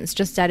sections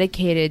just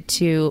dedicated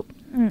to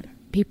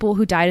people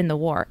who died in the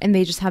war, and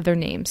they just have their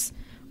names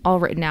all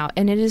written out.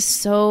 And it is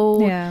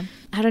so,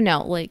 I don't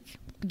know, like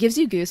gives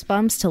you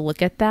goosebumps to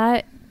look at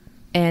that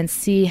and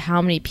see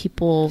how many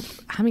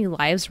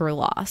lives were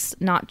lost,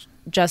 not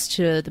just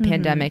to the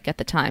pandemic at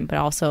the time, but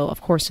also, of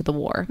course, to the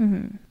war.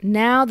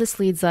 Now this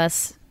leads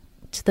us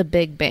to the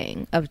Big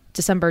Bang of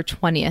December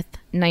 20th,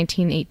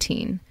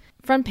 1918.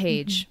 Front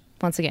page,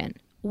 once again,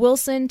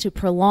 Wilson to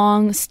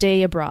prolong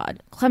stay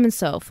abroad.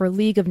 Clemenceau for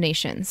League of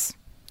Nations.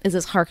 Is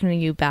this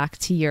hearkening you back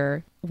to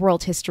your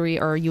world history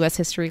or U.S.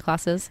 history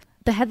classes?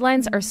 The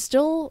headlines are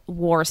still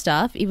war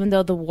stuff, even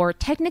though the war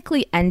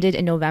technically ended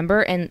in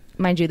November. And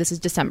mind you, this is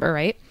December,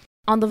 right?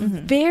 On the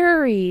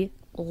very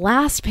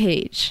last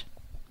page,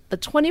 the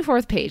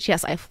 24th page.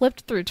 Yes, I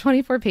flipped through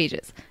 24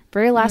 pages.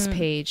 Very last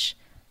page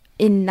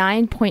in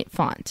 9-point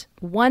font.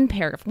 One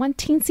paragraph, one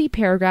teensy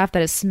paragraph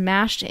that is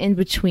smashed in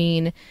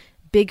between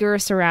bigger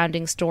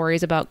surrounding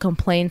stories about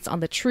complaints on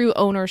the true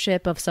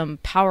ownership of some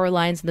power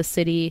lines in the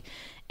city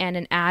and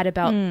an ad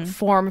about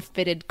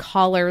form-fitted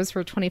collars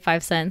for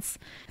 25 cents.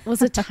 It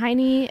was a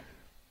tiny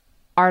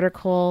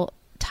article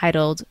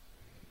titled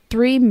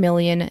 3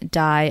 million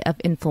die of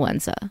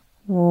influenza.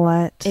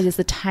 What? It is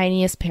the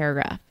tiniest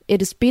paragraph.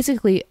 It is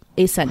basically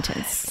a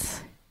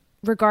sentence.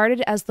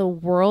 Regarded as the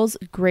world's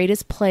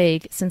greatest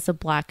plague since the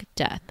Black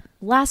Death.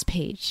 Last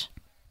page.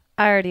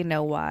 I already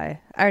know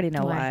why.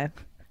 Why.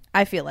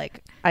 I feel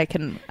like I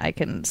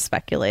can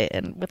speculate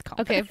and with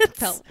confidence.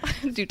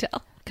 Okay, do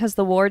tell. Because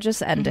the war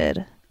just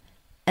ended,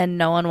 and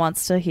no one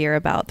wants to hear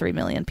about 3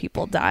 million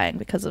people dying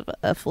because of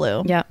a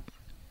flu. Yep,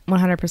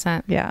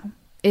 100%. Yeah,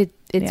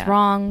 it's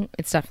wrong.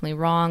 It's definitely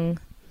wrong.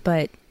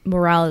 But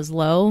morale is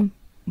low.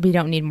 We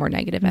don't need more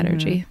negative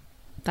energy.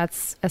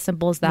 That's as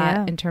simple as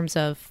that in terms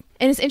of,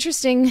 and it's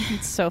interesting.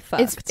 It's so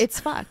fucked. It's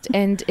fucked.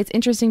 And it's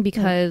interesting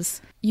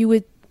because you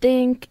would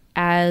think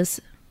as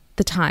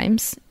the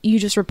Times, you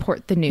just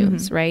report the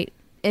news, right?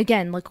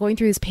 Again, like going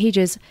through these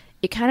pages,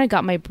 it kind of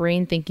got my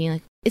brain thinking,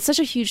 like, it's such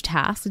a huge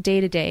task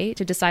day to day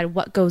to decide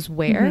what goes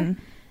where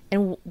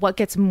and what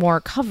gets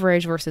more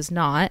coverage versus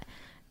not.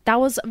 That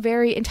was a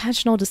very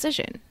intentional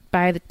decision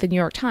by the New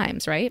York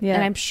Times, right? Yeah.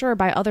 And I'm sure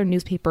by other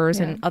newspapers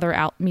and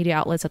other media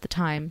outlets at the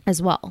time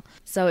as well.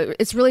 So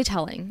it's really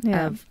telling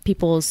of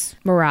people's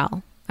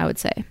morale, I would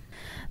say.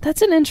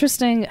 That's an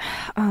interesting,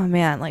 oh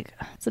man, like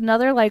it's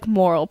another like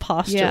moral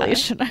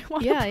postulation I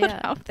want to put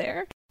out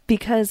there.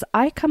 Because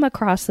I come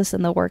across this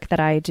in the work that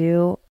I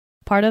do.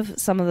 Part of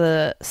some of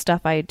the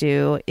stuff I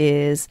do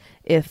is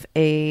if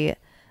a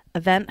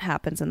event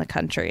happens in the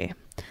country,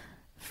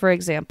 for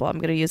example, I'm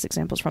going to use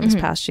examples from this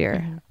past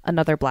year,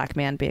 another Black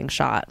man being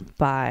shot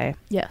by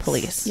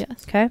police.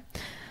 Yes. Okay.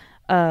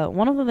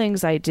 One of the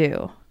things I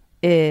do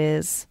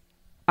is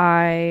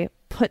I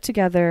put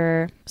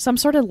together some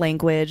sort of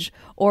language,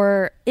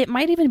 or it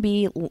might even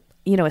be,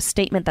 you know, a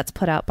statement that's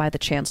put out by the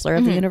chancellor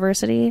of the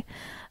university.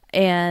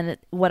 And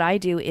what I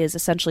do is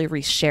essentially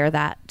reshare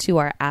that to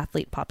our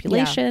athlete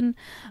population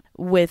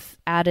with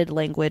added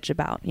language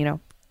about, you know,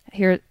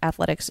 here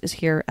athletics is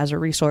here as a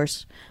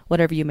resource,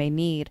 whatever you may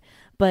need.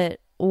 But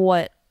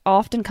what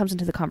often comes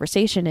into the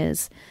conversation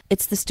is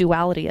it's this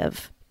duality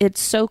of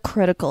it's so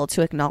critical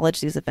to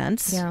acknowledge these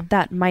events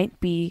that might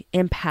be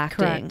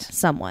impacting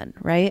someone,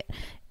 right?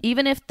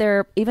 Even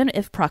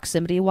if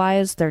proximity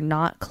wise, they're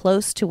not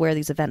close to where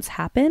these events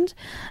happened,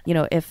 you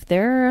know, if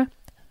they're,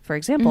 for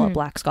example, a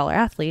Black scholar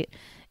athlete,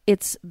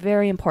 it's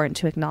very important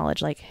to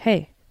acknowledge, like,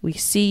 hey, we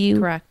see you.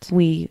 Correct.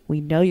 We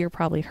know you're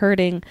probably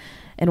hurting,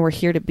 and we're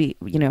here to be,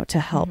 you know, to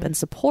help and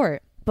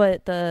support.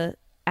 But the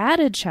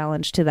added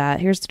challenge to that,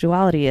 here's the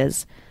duality,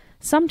 is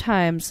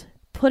sometimes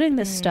putting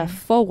this stuff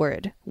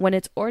forward when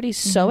it's already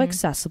so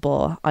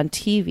accessible on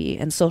TV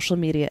and social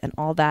media and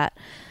all that,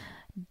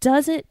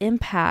 does it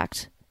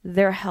impact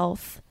their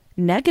health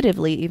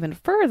negatively even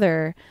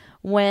further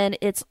when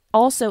it's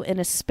also in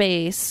a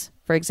space,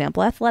 for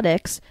example,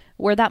 athletics,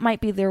 where that might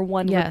be their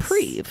one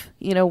reprieve,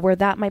 you know, where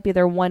that might be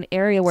their one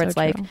area where it's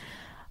true. Like,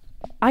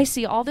 I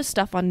see all this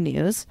stuff on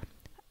news.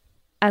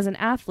 As an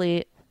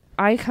athlete,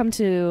 I come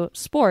to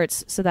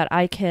sports so that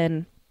I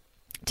can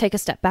take a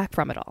step back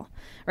from it all,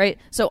 right?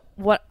 So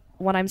what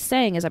I'm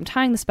saying is I'm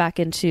tying this back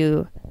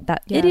into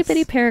that itty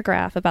bitty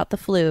paragraph about the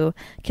flu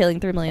killing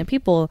 3 million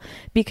people,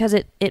 because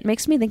it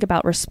makes me think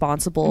about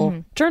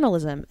responsible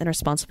journalism and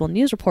responsible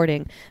news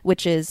reporting,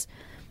 which is,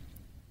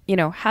 you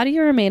know, how do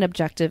you remain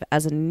objective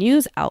as a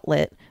news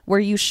outlet where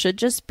you should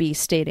just be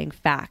stating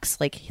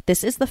facts? Like,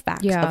 this is the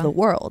facts of the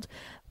world.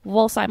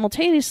 While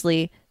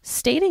simultaneously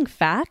stating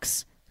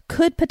facts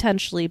could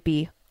potentially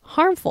be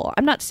harmful.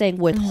 I'm not saying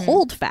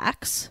withhold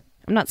facts.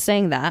 I'm not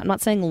saying that. I'm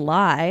not saying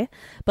lie,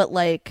 but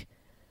like,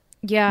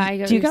 do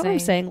you get what I'm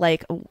saying?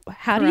 Like,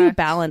 how do you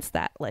balance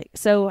that? Like,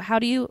 so how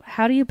do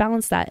you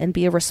balance that and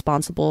be a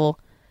responsible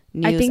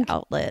news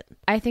outlet?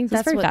 I think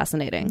that's very what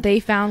fascinating.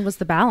 They found was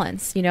the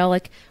balance. You know,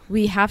 like,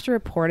 we have to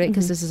report it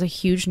because this is a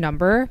huge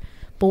number,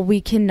 but we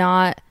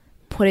cannot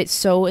put it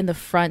so in the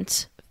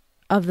front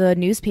of the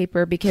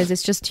newspaper because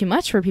it's just too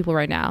much for people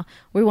right now.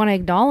 We want to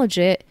acknowledge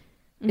it.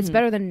 It's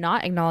better than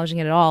not acknowledging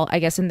it at all, I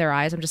guess, in their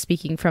eyes. I'm just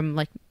speaking from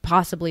like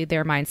possibly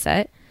their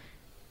mindset.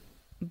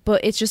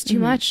 But it's just too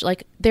much.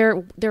 Like,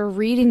 they're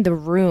reading the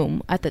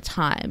room at the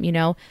time, you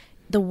know.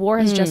 The war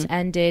has just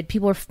ended.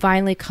 People are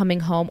finally coming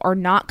home or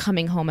not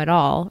coming home at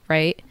all,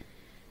 right?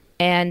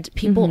 And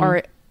people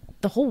are,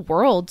 the whole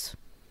world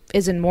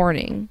is in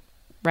mourning,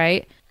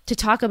 right? To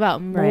talk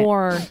about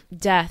more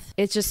death,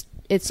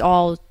 it's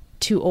all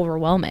too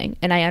overwhelming.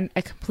 And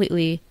I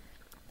completely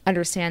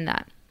understand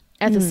that.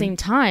 At the same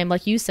time,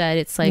 like you said,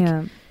 it's like,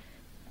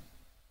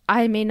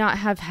 I may not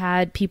have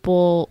had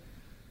people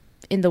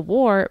in the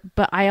war,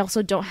 but I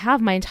also don't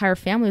have my entire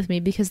family with me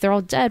because they're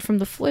all dead from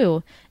the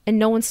flu, and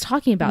no one's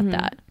talking about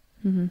that.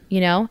 You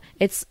know,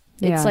 it's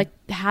like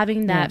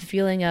having that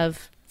feeling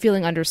of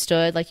feeling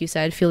understood, like you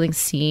said, feeling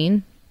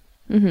seen,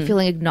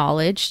 feeling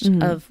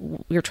acknowledged of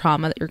your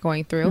trauma that you're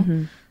going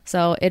through.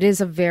 So it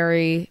is a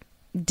very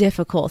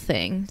difficult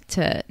thing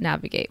to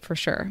navigate, for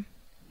sure.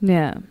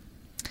 Yeah.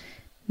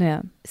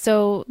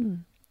 So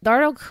the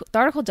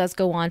article does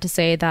go on to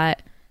say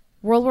that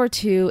World War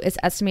II is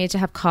estimated to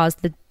have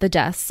caused the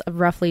deaths of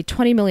roughly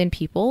 20 million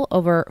people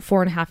over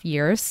 4.5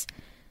 years.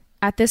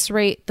 At this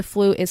rate, the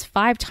flu is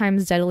 5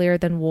 times deadlier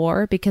than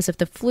war, because if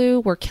the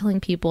flu were killing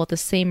people at the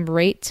same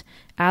rate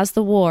as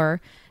the war,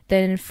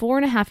 then in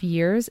 4.5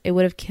 years, it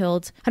would have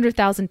killed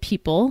 100,000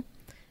 people.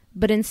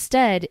 But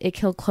instead, it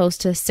killed close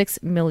to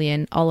 6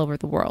 million all over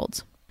the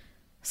world.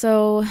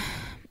 So,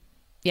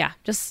 yeah,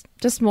 just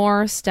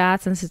more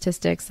stats and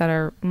statistics that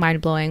are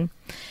mind-blowing.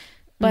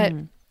 But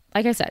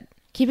like I said,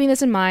 keeping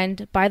this in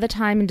mind, by the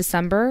time in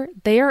December,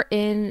 they are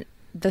in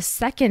the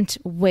second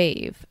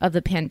wave of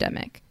the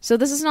pandemic. So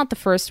this is not the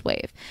first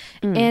wave.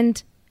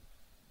 And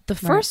the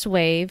first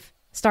wave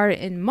started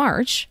in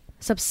March,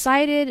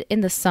 subsided in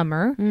the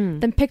summer,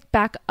 then picked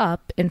back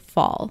up in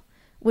fall,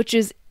 which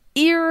is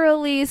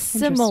eerily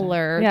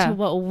similar to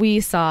what we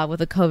saw with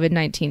the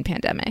COVID-19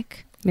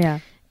 pandemic. Yeah.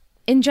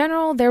 In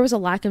general, there was a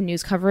lack of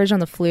news coverage on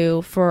the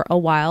flu for a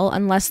while,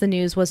 unless the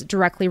news was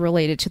directly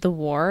related to the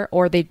war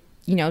or they,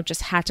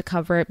 just had to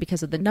cover it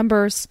because of the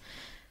numbers.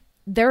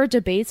 There are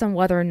debates on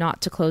whether or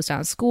not to close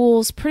down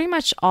schools. Pretty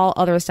much all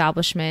other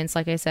establishments,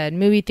 like I said,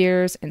 movie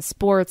theaters and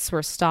sports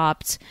were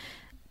stopped.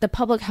 The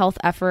public health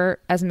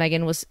effort, as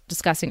Megan was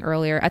discussing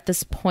earlier, at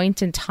this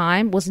point in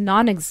time was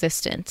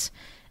non-existent.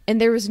 And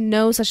there was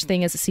no such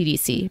thing as a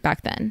CDC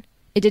back then.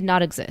 It did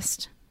not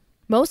exist.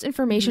 Most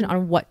information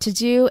on what to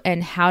do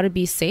and how to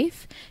be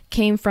safe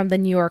came from the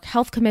New York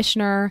Health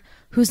Commissioner,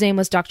 whose name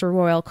was Dr.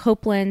 Royal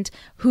Copeland,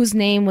 whose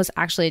name was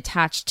actually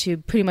attached to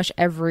pretty much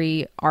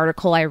every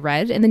article I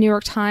read in the New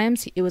York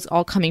Times. It was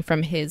all coming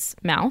from his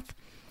mouth.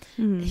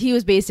 He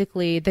was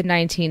basically the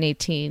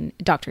 1918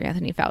 Dr.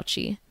 Anthony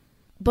Fauci.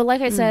 But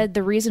like I said,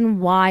 the reason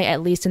why,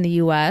 at least in the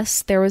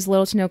US, there was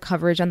little to no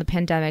coverage on the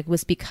pandemic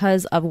was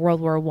because of World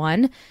War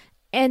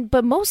I,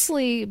 but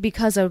mostly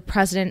because of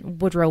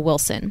President Woodrow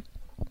Wilson.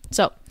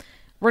 So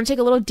we're going to take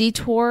a little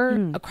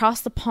detour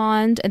across the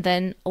pond and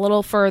then a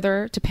little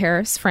further to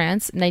Paris,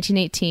 France,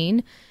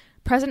 1918.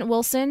 President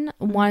Wilson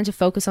wanted to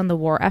focus on the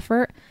war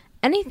effort.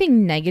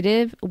 Anything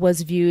negative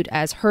was viewed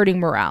as hurting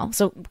morale.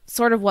 So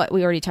sort of what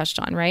we already touched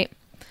on, right?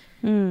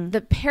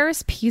 The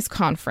Paris Peace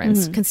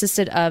Conference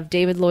consisted of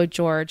David Lloyd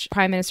George,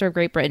 Prime Minister of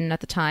Great Britain at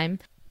the time,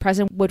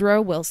 President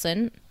Woodrow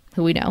Wilson,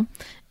 who we know,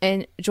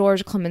 and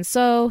Georges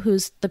Clemenceau,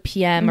 who's the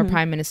PM or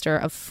Prime Minister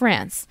of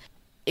France.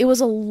 It was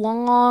a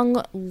long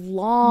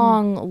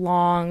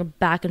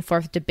back and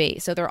forth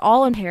debate. So they're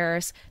all in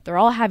Paris. They're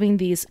all having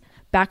these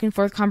back and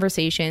forth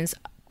conversations.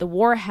 The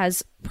war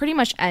has pretty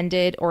much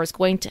ended or is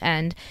going to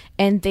end,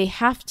 and they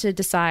have to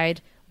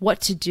decide what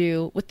to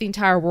do with the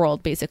entire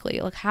world, basically.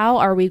 Like, how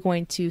are we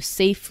going to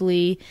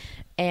safely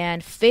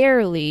and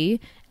fairly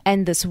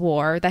end this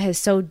war that has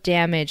so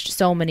damaged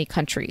so many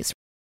countries?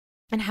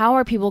 And how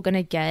are people going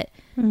to get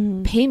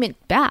payment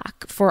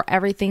back for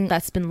everything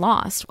that's been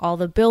lost, all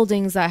the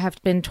buildings that have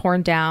been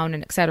torn down,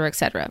 and et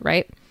cetera,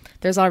 right?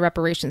 There's a lot of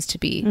reparations to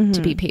be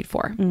paid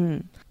for.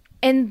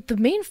 And the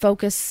main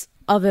focus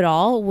of it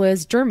all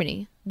was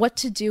Germany. What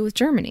to do with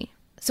Germany?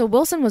 So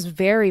Wilson was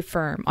very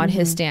firm on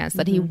his stance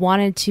that he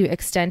wanted to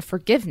extend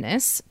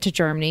forgiveness to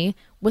Germany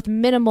with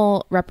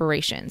minimal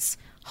reparations,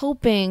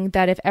 hoping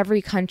that if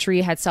every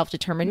country had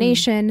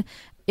self-determination,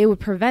 it would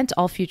prevent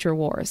all future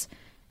wars.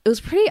 It was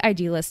pretty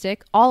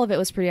idealistic. All of it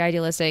was pretty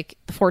idealistic.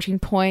 The 14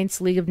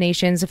 points, League of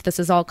Nations, if this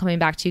is all coming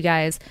back to you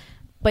guys.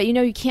 But,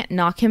 you can't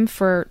knock him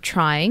for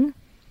trying.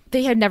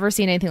 They had never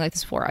seen anything like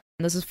this before.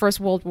 This is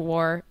First World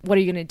War. What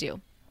are you going to do?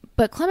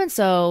 But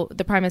Clemenceau,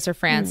 the Prime Minister of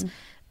France,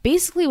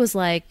 basically was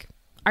like,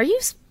 are you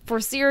for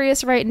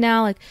serious right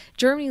now? Like,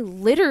 Germany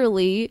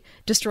literally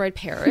destroyed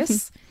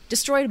Paris,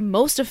 destroyed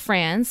most of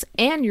France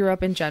and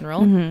Europe in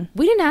general.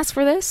 We didn't ask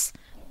for this.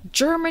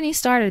 Germany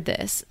started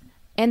this.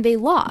 And they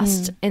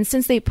lost. And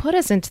since they put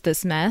us into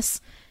this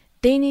mess,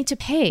 they need to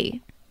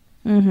pay.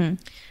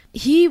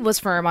 He was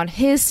firm on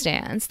his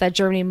stance that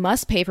Germany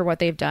must pay for what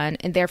they've done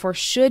and therefore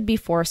should be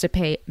forced to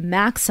pay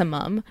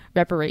maximum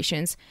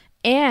reparations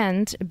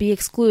and be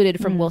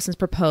excluded from Wilson's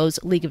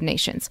proposed League of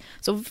Nations.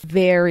 So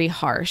very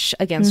harsh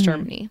against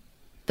Germany.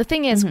 The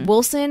thing is,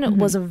 Wilson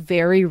was a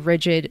very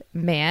rigid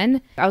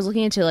man. I was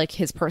looking into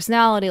his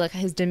personality,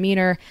 his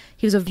demeanor.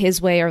 He was a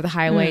his way or the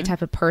highway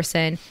type of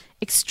person,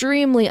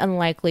 extremely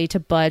unlikely to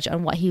budge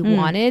on what he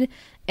wanted,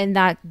 and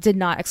that did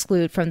not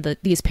exclude from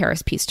these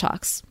Paris peace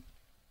talks.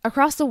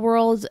 Across the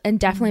world, and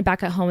definitely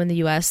back at home in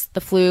the US,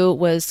 the flu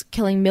was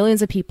killing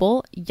millions of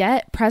people,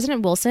 yet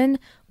President Wilson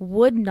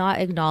would not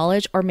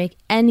acknowledge or make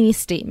any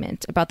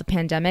statement about the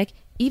pandemic,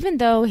 even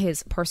though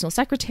his personal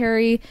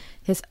secretary,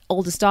 his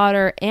oldest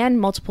daughter, and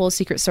multiple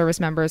Secret Service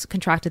members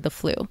contracted the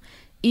flu.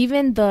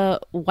 Even the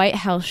White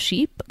House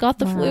sheep got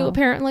the flu,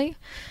 apparently,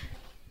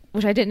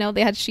 which I didn't know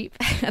they had sheep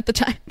at the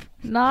time.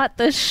 Not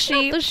the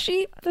sheep. Not the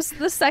sheep. This is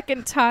the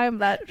second time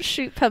that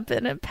sheep have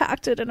been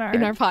impacted in our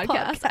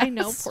podcast. I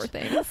know, poor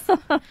things.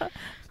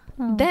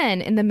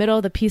 Then, in the middle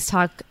of the peace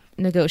talk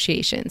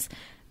negotiations,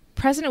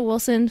 President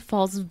Wilson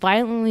falls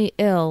violently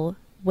ill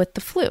with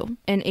the flu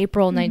in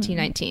April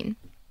 1919.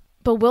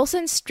 But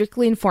Wilson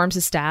strictly informs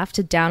his staff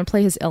to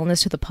downplay his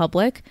illness to the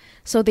public,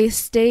 so they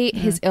state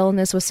his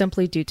illness was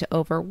simply due to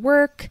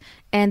overwork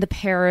and the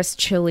Paris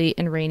chilly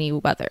and rainy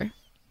weather.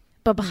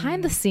 But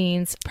behind the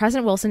scenes,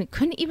 President Wilson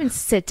couldn't even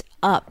sit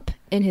up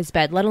in his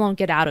bed, let alone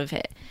get out of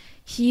it.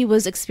 He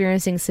was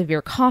experiencing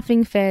severe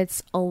coughing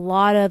fits, a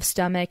lot of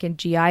stomach and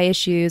GI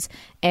issues,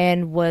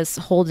 and was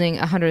holding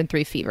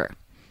 103 fever.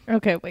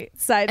 Okay, wait.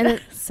 Side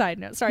note.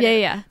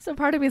 Sorry. Yeah. So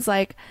part of me is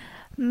like,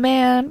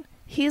 man,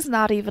 he's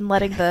not even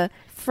letting the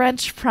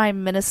French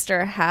Prime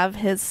Minister have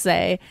his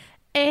say,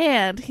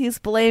 and he's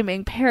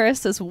blaming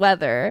Paris's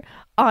weather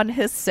on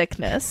his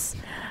sickness.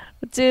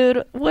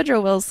 Dude, Woodrow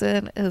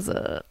Wilson is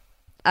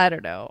I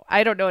don't know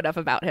enough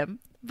about him.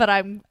 but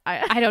I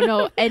don't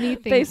know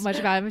anything much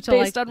about him until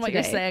based on what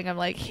you're saying. I'm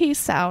like, he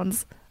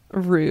sounds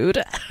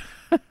rude.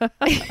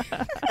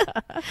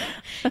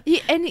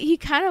 he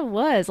kind of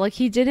was like,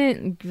 he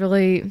didn't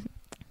really,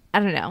 I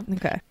don't know.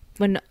 Okay.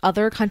 When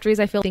other countries,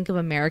 I feel, think of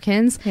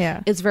Americans,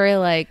 it's very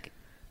like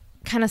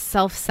kind of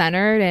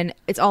self-centered and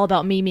it's all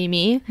about me.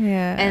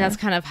 Yeah. And that's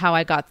kind of how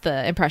I got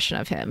the impression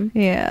of him.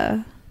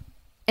 Yeah.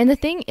 And the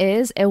thing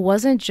is, it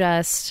wasn't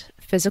just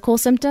physical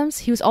symptoms.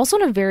 He was also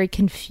in a very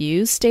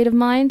confused state of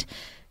mind.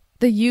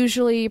 The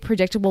usually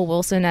predictable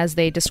Wilson, as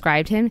they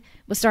described him,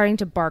 was starting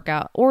to bark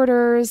out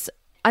orders,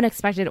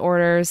 unexpected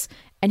orders,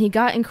 and he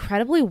got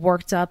incredibly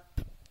worked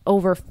up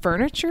over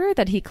furniture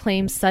that he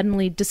claimed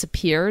suddenly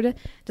disappeared,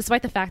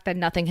 despite the fact that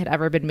nothing had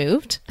ever been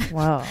moved.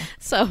 Wow.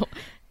 So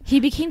he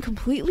became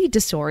completely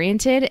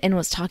disoriented and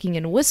was talking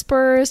in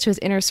whispers to his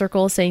inner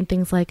circle, saying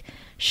things like,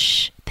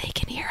 "Shh, they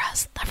can hear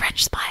us. The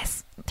French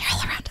spies. They're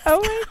all around us."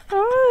 Oh my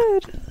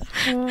God.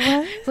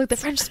 What? It's like, the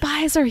French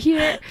spies are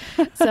here.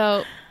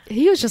 So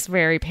he was just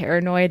very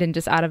paranoid and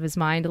just out of his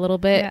mind a little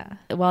bit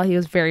while he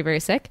was very, very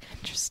sick.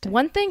 Interesting.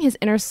 One thing his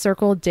inner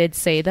circle did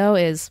say, though,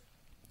 is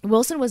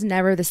Wilson was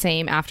never the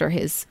same after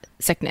his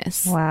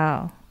sickness.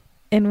 Wow.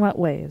 In what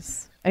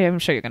ways? I'm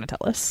sure you're going to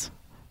tell us.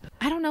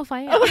 I don't know if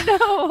I am.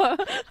 Oh,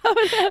 no.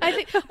 I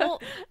think,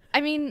 well,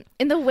 I mean,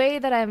 in the way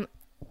that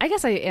I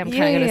guess I am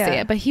kind of going to say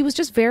it, but he was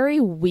just very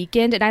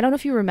weakened. And I don't know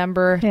if you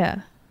remember,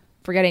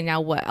 forgetting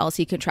now what else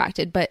he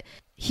contracted, but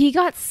he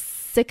got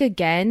sick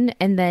again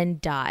and then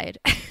died.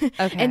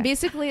 Okay. And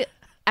basically,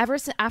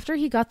 after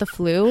he got the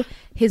flu,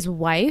 his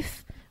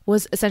wife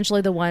was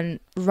essentially the one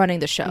running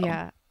the show.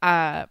 Yeah.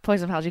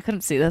 Poison Pals, you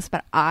couldn't see this,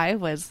 but I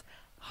was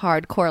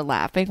hardcore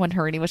laughing when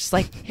Harini was just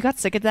like, "You got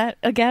sick of that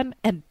again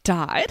and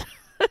died."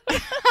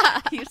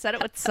 You said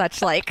it with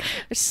such like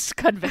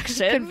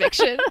conviction.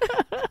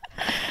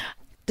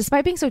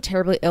 Despite being so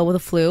terribly ill with the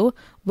flu,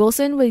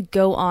 Wilson would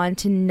go on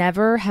to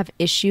never have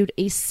issued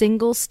a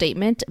single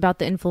statement about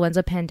the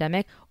influenza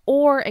pandemic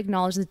or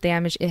acknowledge the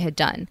damage it had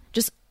done.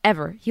 Just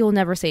ever. He will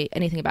never say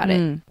anything about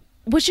it.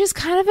 Which is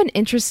kind of an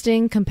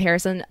interesting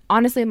comparison.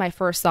 Honestly, my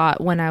first thought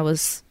when I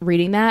was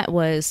reading that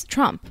was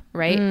Trump,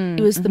 right?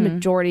 It was the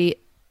majority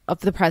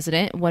of the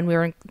president when we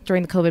were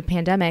during the COVID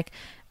pandemic.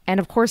 And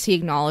of course, he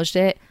acknowledged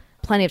it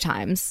plenty of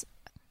times.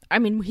 I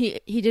mean,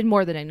 he did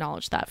more than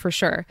acknowledge that, for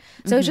sure.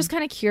 So I was just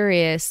kind of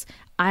curious.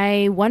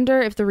 I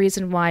wonder if the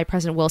reason why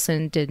President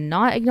Wilson did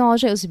not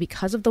acknowledge it was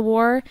because of the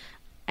war.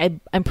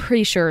 I'm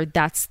pretty sure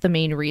that's the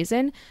main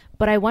reason.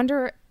 But I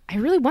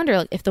really wonder,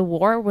 like, if the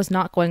war was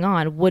not going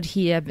on, would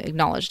he have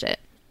acknowledged it?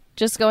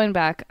 Just going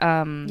back,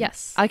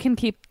 yes, I can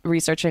keep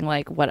researching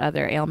like what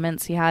other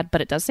ailments he had,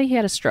 but it does say he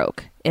had a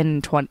stroke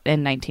in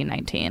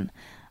 1919.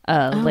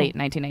 Late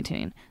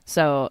 1919.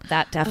 So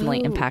that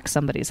definitely impacts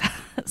somebody's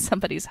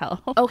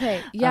health.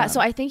 Okay. Yeah. So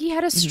I think he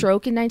had a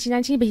stroke in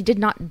 1919, but he did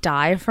not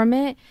die from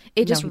it.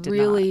 It just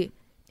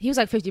he was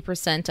like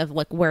 50% of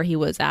like where he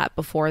was at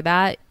before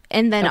that.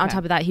 And then on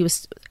top of that, he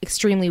was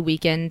extremely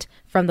weakened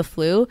from the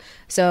flu.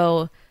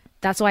 So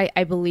that's why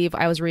I believe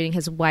I was reading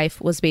his wife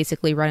was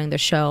basically running the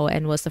show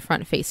and was the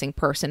front facing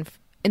person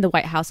in the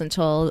White House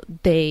until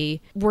they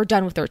were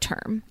done with their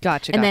term.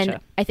 Gotcha. And then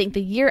I think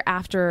the year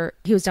after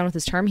he was done with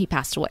his term, he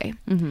passed away.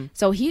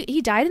 So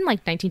he died in like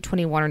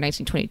 1921 or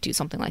 1922,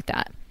 something like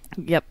that.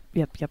 Yep.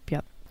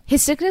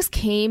 His sickness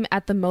came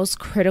at the most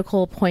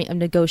critical point of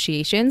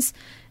negotiations.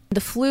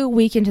 The flu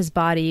weakened his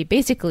body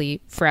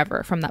basically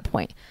forever from that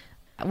point.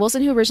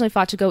 Wilson, who originally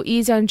fought to go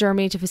easy on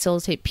Germany to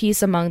facilitate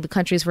peace among the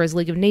countries for his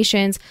League of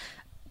Nations,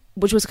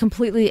 which was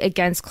completely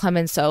against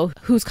Clemenceau,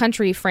 whose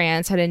country,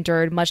 France, had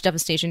endured much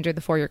devastation during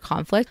the 4-year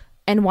conflict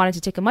and wanted to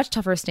take a much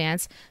tougher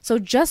stance. So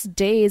just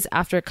days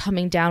after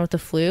coming down with the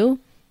flu,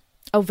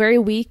 a very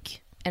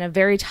weak and a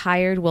very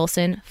tired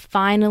Wilson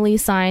finally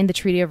signed the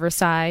Treaty of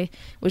Versailles,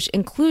 which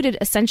included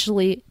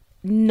essentially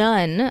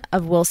none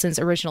of Wilson's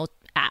original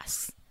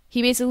asks.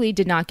 He basically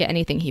did not get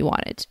anything he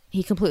wanted.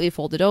 He completely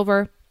folded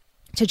over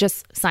to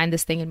just sign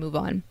this thing and move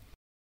on.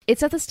 It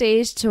set the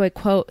stage to a,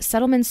 quote,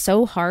 settlement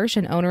so harsh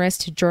and onerous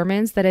to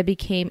Germans that it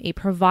became a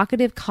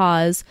provocative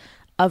cause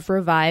of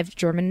revived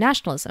German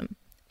nationalism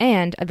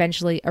and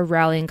eventually a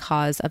rallying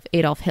cause of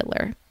Adolf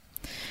Hitler.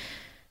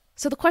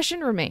 So the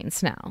question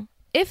remains now,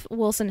 if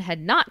Wilson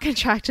had not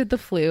contracted the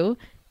flu,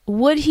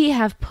 would he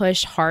have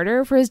pushed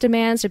harder for his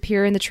demands to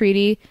appear in the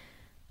treaty?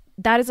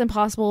 That is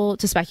impossible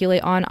to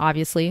speculate on,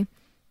 obviously.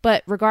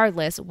 But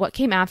regardless, what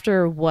came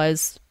after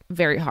was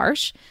very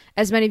harsh.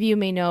 As many of you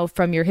may know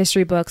from your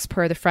history books,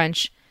 per the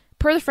French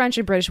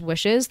and British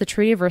wishes, the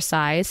Treaty of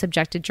Versailles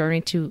subjected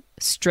Germany to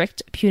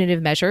strict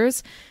punitive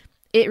measures.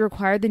 It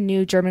required the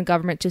new German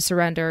government to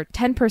surrender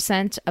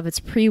 10% of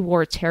its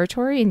pre-war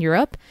territory in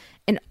Europe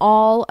and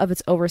all of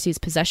its overseas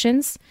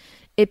possessions.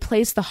 It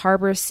placed the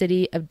harbor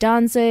city of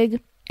Danzig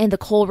and the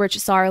coal-rich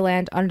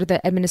Saarland under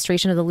the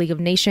administration of the League of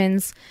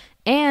Nations,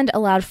 and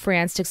allowed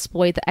France to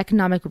exploit the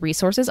economic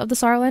resources of the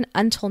Saarland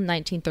until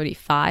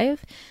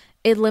 1935.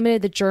 It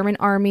limited the German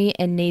army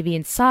and navy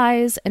in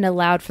size and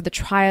allowed for the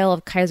trial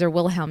of Kaiser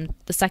Wilhelm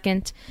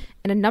II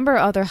and a number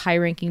of other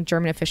high-ranking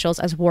German officials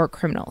as war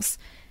criminals.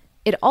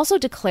 It also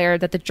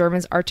declared that the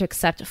Germans are to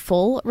accept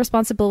full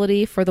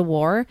responsibility for the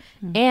war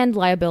and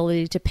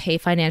liability to pay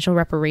financial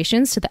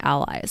reparations to the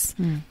Allies.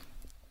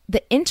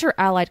 The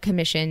Inter-Allied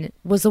Commission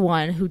was the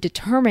one who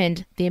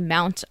determined the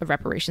amount of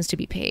reparations to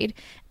be paid,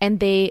 and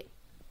they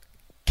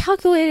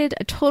calculated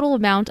a total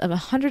amount of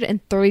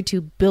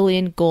 132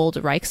 billion gold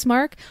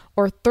Reichsmark,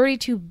 or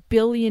 $32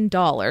 billion,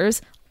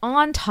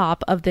 on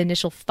top of the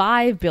initial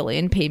 5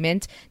 billion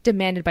payment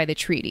demanded by the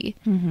treaty.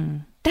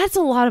 That's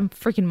a lot of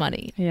freaking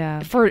money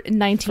for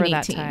 1918. For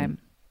that time.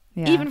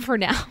 Yeah. Even for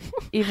now.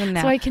 Even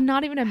now. So I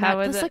cannot even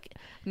imagine.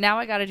 Now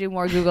I got to do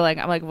more Googling.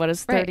 I'm like, what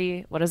is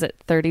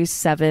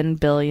 $37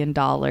 billion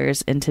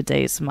in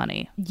today's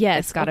money?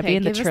 Yes. It's got to be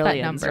in the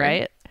trillions,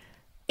 right?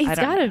 It's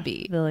got to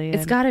be. Billion.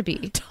 It's got to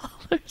be.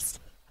 Dollars.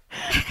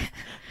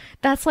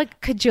 That's like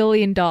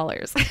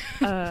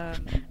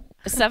 $1,000,000,000.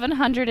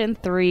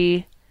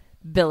 $703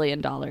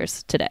 billion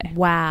today.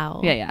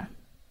 Wow. Yeah.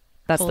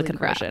 That's Holy the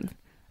conversion. Crap.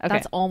 Okay.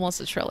 That's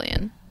almost $1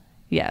 trillion.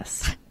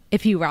 Yes.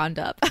 If you round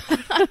up.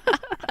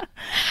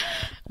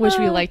 Which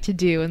we like to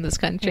do in this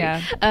country.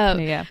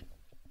 Yeah.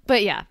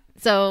 But yeah,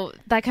 so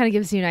that kind of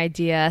gives you an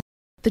idea.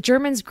 The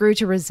Germans grew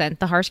to resent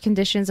the harsh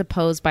conditions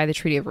imposed by the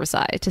Treaty of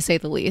Versailles, to say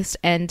the least.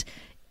 And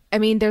I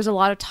mean, there's a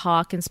lot of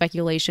talk and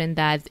speculation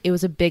that it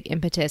was a big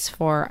impetus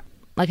for,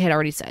 like I had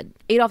already said,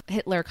 Adolf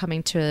Hitler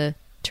coming to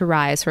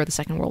rise for the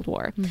Second World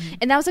War.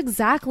 And that was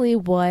exactly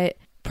what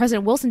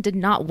President Wilson did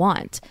not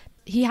want.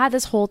 He had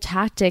this whole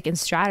tactic and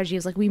strategy. It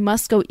was like, we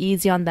must go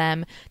easy on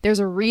them. There's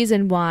a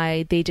reason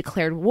why they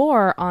declared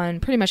war on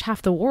pretty much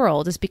half the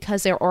world, is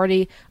because they're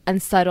already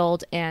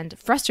unsettled and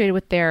frustrated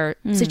with their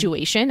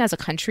situation as a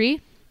country.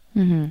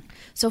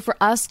 So for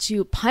us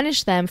to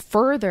punish them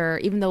further,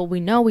 even though we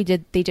know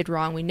they did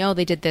wrong, we know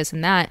they did this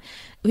and that,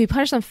 if we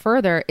punish them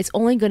further, it's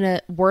only going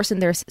to worsen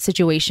their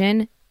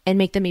situation and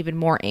make them even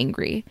more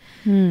angry.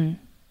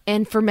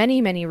 And for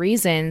many, many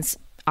reasons,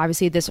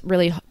 obviously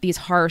these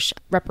harsh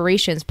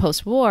reparations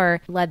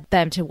post-war led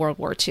them to World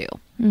War II.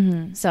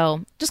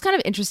 So just kind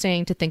of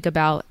interesting to think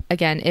about,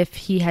 again, if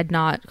he had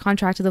not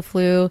contracted the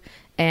flu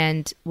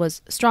and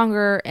was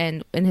stronger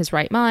and in his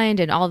right mind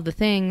and all of the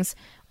things,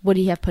 would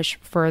he have pushed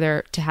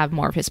further to have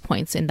more of his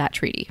points in that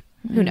treaty?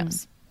 Who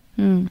knows?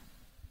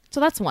 So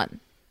that's one.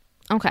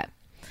 Okay.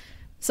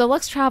 So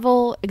let's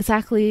travel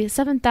exactly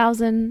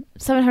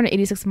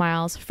 7,786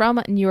 miles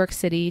from New York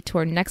City to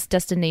our next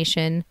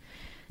destination.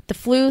 The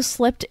flu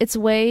slipped its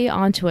way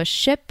onto a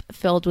ship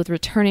filled with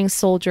returning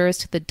soldiers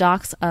to the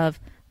docks of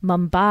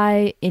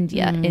Mumbai,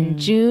 India in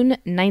June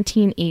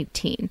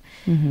 1918.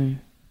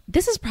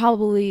 This is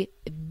probably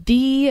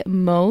the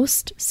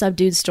most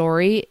subdued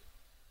story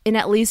in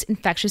at least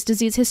infectious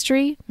disease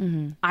history.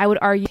 I would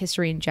argue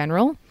history in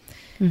general.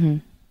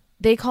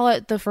 They call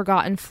it the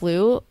forgotten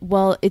flu.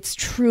 Well, it's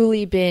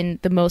truly been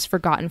the most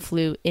forgotten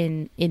flu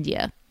in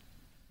India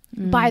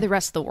by the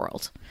rest of the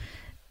world.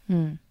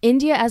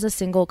 India as a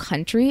single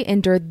country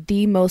endured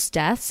the most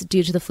deaths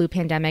due to the flu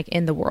pandemic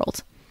in the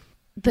world.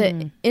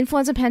 The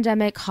influenza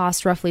pandemic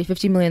cost roughly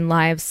 50 million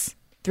lives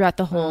throughout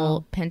the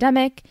whole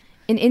pandemic.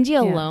 In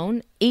India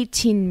alone,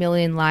 18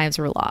 million lives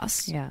were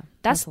lost.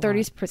 That's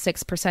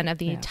 36% of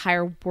the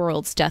entire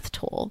world's death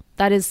toll.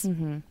 That is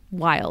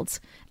wild.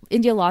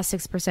 India lost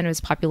 6% of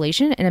its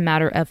population in a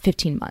matter of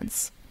 15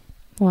 months.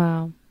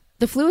 Wow.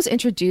 The flu was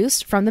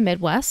introduced from the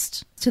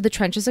Midwest to the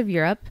trenches of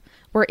Europe,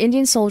 where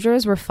Indian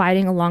soldiers were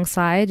fighting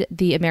alongside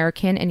the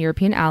American and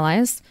European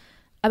allies.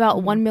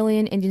 About 1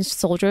 million Indian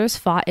soldiers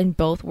fought in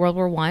both World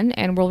War I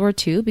and World War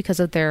II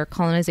because of their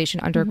colonization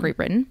under Great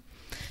Britain.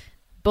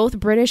 Both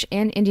British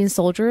and Indian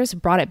soldiers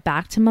brought it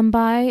back to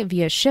Mumbai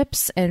via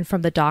ships, and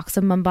from the docks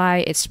of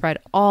Mumbai, it spread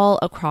all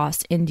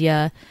across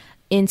India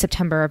in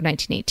September of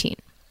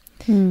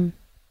 1918.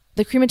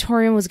 The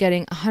crematorium was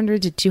getting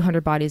 100 to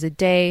 200 bodies a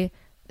day.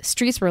 The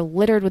streets were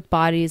littered with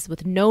bodies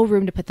with no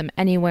room to put them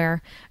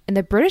anywhere, and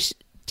the British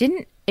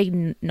didn't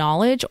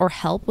acknowledge or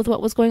help with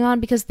what was going on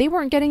because they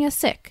weren't getting as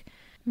sick.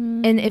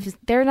 And if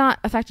they're not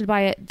affected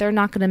by it, they're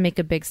not going to make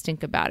a big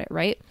stink about it,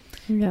 right?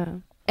 Yeah.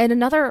 And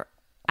another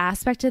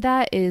aspect to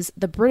that is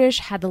the British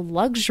had the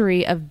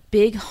luxury of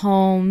big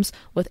homes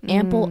with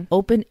ample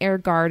open air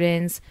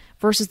gardens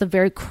versus the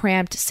very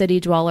cramped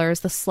city dwellers,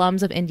 the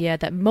slums of India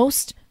that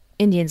most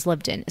Indians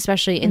lived in,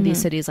 especially in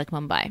these cities like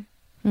Mumbai.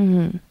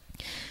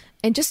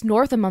 And just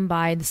north of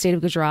Mumbai, in the state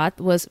of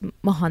Gujarat, was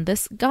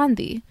Mohandas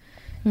Gandhi.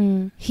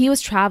 He was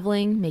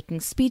traveling,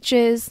 making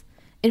speeches.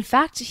 In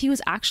fact, he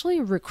was actually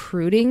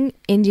recruiting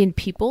Indian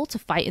people to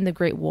fight in the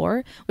Great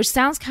War, which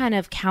sounds kind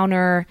of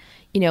counter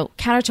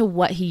to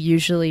what he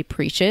usually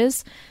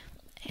preaches.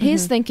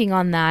 His thinking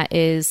on that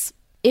is,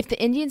 if the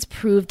Indians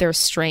proved their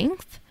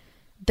strength,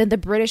 then the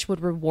British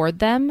would reward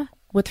them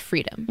with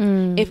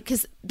freedom.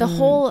 Because the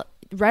whole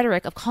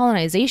rhetoric of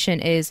colonization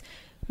is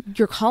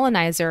your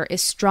colonizer is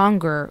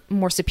stronger,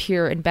 more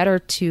superior, and better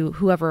to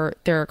whoever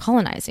they're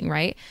colonizing,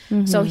 right?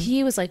 So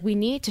he was like, we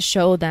need to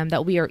show them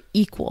that we are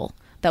equal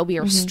that we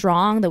are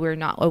strong, that we're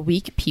not a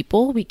weak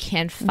people. We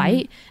can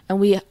fight, and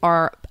we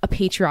are a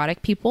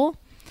patriotic people.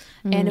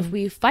 And if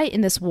we fight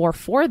in this war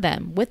for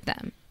them, with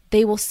them,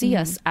 they will see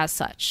us as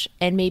such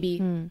and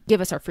maybe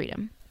give us our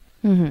freedom.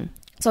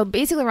 So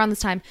basically around this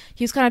time,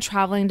 he was kind of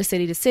traveling to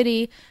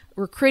city,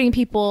 recruiting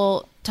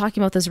people,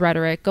 talking about this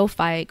rhetoric, go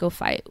fight,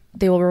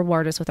 they will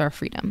reward us with our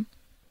freedom.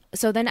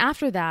 So then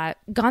after that,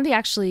 Gandhi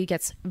actually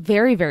gets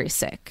very, very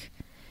sick.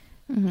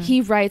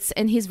 He writes,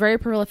 and he's a very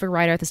prolific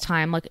writer at this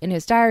time, like in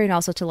his diary and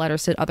also to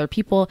letters to other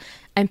people,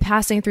 I'm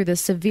passing through the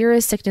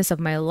severest sickness of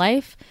my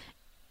life.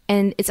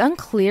 And it's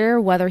unclear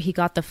whether he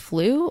got the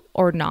flu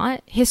or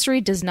not.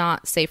 History does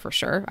not say for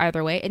sure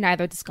either way, and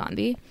neither does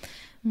Gandhi.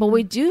 But what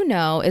we do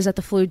know is that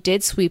the flu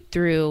did sweep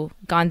through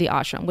Gandhi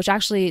Ashram, which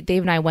actually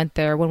Dave and I went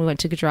there when we went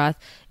to Gujarat.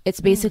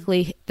 It's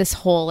basically this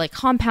whole like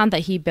compound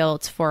that he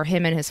built for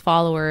him and his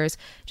followers,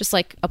 just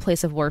like a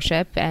place of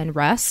worship and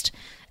rest.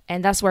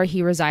 And that's where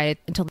he resided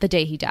until the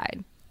day he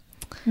died.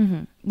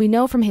 We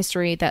know from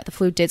history that the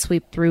flu did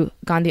sweep through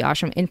Gandhi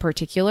Ashram in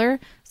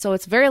particular. So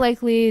it's very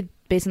likely,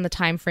 based on the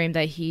time frame,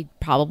 that he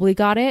probably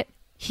got it.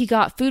 He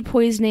got food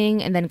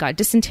poisoning and then got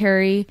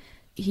dysentery.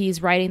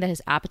 He's writing that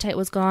his appetite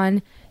was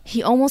gone.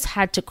 He almost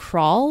had to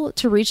crawl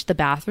to reach the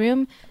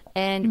bathroom,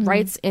 and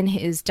writes in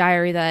his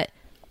diary that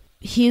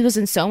he was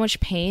in so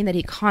much pain that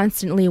he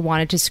constantly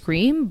wanted to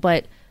scream,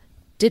 but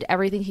did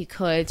everything he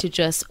could to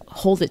just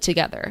hold it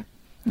together.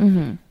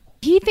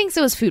 He thinks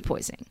it was food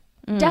poisoning.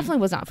 Definitely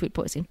was not food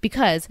poisoning,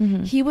 because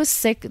he was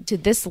sick to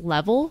this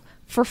level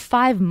for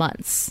 5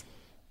 months.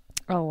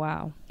 Oh,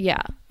 wow.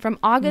 Yeah. From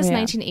August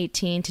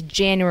 1918 to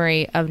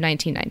January of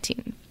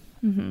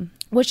 1919,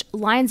 which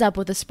lines up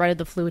with the spread of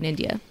the flu in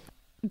India.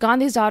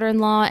 Gandhi's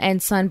daughter-in-law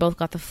and son both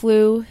got the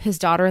flu. His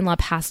daughter-in-law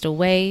passed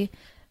away.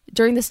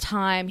 During this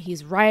time,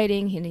 he's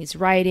writing,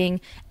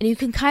 and you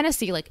can kind of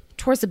see, like,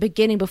 towards the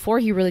beginning, before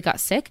he really got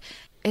sick,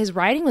 his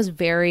writing was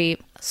very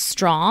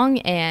strong,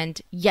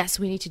 and yes,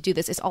 we need to do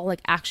this. It's all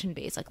like action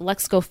based, like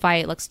let's go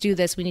fight, let's do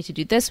this, we need to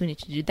do this, we need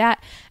to do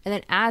that. And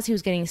then as he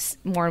was getting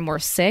more and more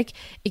sick,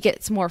 it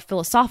gets more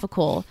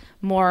philosophical,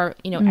 more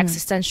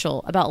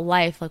existential about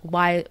life. Like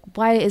why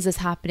is this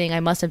happening?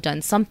 I must have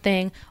done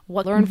something.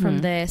 What learned from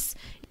this?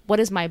 What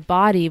is my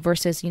body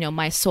versus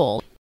my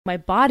soul? My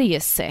body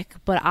is sick,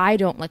 but I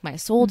don't, like, my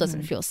soul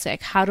doesn't feel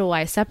sick. How do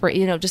I separate?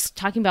 Just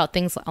talking about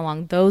things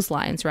along those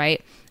lines,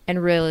 right?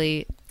 And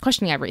really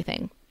questioning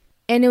everything.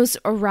 And it was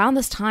around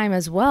this time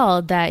as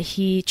well that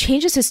he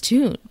changes his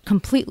tune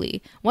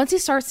completely. Once he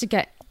starts to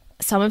get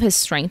some of his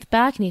strength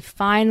back and he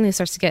finally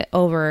starts to get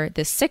over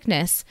this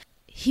sickness,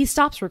 he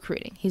stops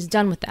recruiting. He's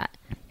done with that.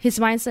 His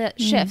mindset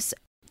shifts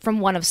from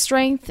one of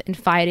strength and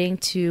fighting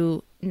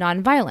to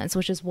nonviolence,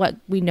 which is what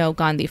we know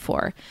Gandhi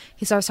for.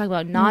 He starts talking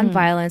about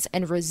nonviolence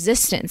and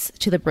resistance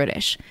to the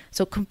British.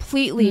 So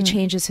completely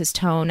changes his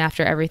tone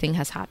after everything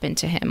has happened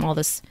to him. All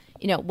this,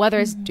 whether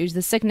it's due to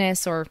the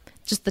sickness or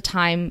just the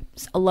time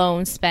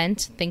alone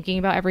spent thinking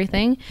about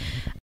everything.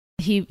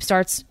 He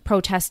starts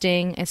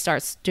protesting and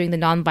starts doing the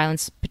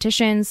nonviolence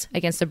petitions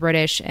against the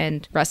British,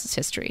 and the rest is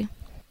history.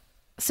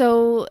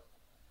 So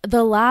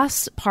the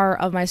last part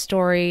of my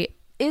story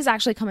is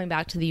actually coming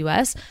back to the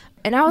US.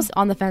 And I was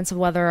on the fence of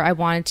whether I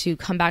wanted to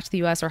come back to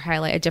the US or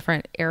highlight a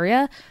different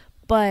area.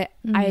 But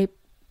I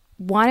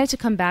wanted to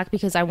come back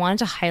because I wanted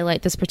to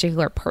highlight this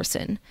particular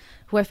person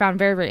who I found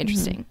very, very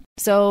interesting.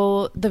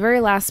 So the very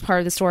last part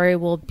of the story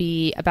will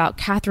be about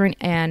Catherine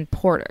Ann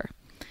Porter.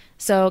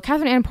 So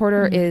Catherine Ann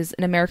Porter is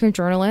an American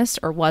journalist,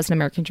 or was an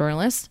American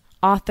journalist,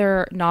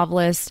 author,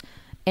 novelist,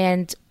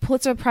 and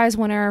Pulitzer Prize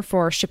winner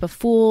for Ship of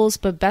Fools,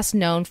 but best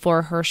known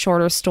for her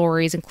shorter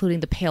stories,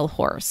 including The Pale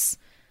Horse.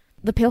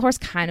 The Pale Horse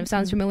kind of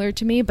sounds familiar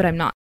to me, but I'm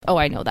not. Oh,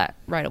 I know that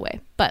right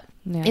away. But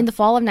in the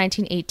fall of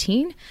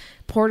 1918,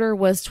 Porter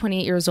was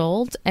 28 years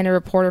old and a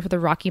reporter for the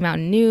Rocky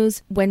Mountain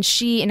News when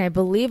she, and I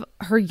believe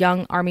her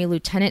young Army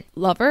lieutenant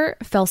lover,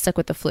 fell sick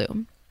with the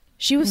flu.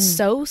 She was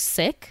so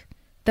sick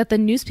that the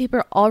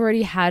newspaper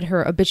already had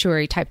her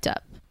obituary typed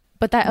up,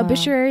 but that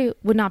obituary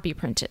would not be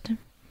printed.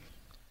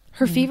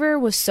 Her fever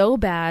was so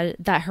bad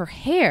that her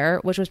hair,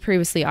 which was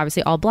previously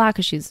obviously all black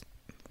because she's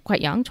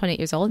quite young, 28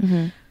 years old,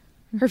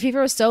 her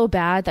fever was so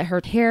bad that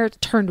her hair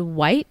turned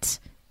white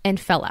and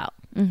fell out,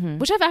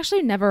 which I've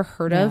actually never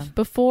heard of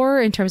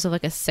before in terms of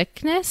like a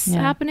sickness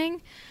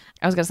happening.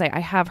 I was going to say,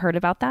 I have heard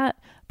about that,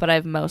 but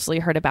I've mostly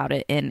heard about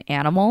it in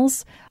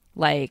animals,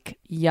 like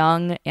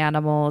young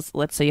animals.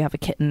 Let's say you have a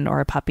kitten or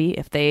a puppy.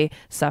 If they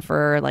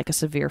suffer like a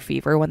severe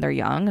fever when they're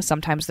young,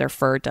 sometimes their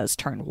fur does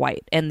turn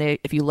white. And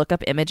if you look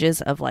up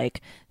images of like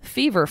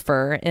fever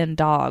fur in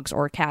dogs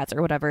or cats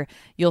or whatever,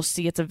 you'll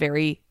see it's a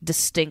very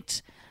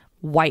distinct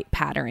white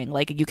patterning.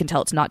 Like you can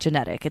tell it's not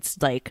genetic.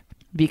 It's like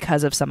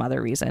because of some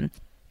other reason.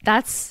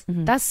 That's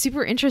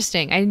super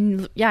interesting.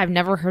 I've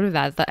never heard of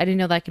that. I didn't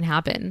know that can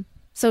happen.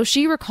 So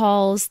she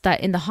recalls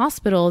that in the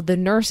hospital, the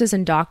nurses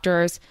and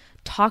doctors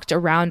talked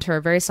around her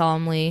very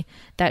solemnly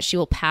that she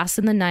will pass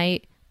in the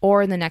night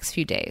or in the next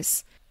few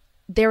days.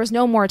 There was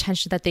no more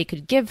attention that they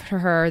could give to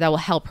her that will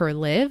help her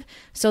live.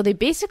 So they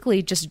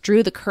basically just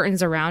drew the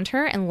curtains around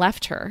her and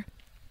left her.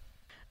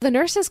 The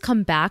nurses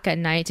come back at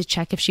night to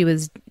check if she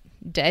was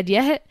dead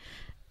yet,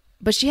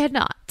 but she had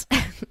not.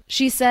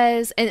 She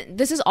says, and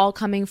this is all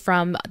coming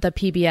from the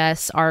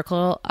PBS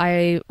article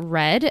I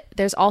read.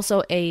 There's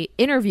also a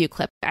interview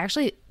clip. I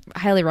actually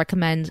highly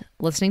recommend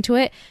listening to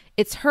it.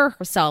 It's her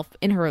herself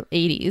in her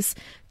 80s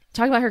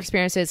talking about her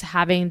experiences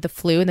having the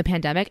flu in the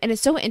pandemic. And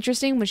it's so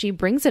interesting when she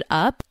brings it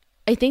up.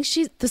 I think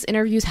this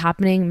interview is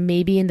happening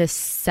maybe in the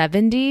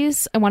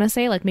 70s. I want to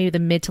say like maybe the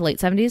mid to late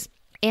 70s.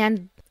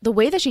 And the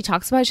way that she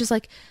talks about it, she's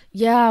like,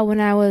 yeah, when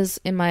I was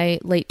in my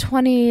late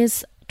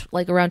 20s,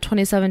 like around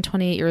 27,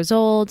 28 years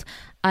old,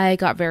 I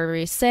got very,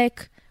 very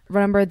sick.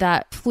 Remember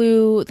that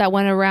flu that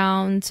went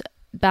around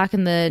back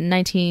in the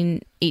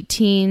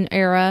 1918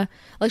 era?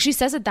 Like, she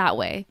says it that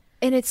way.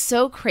 And it's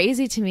so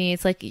crazy to me.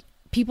 It's like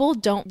people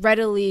don't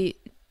readily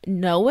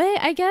know it,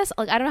 I guess.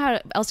 Like, I don't know how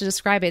else to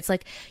describe it. It's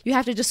like you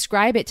have to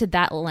describe it to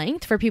that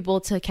length for people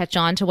to catch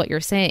on to what you're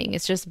saying.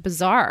 It's just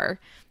bizarre.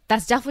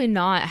 That's definitely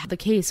not the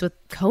case with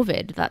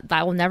COVID.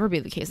 That will never be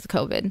the case with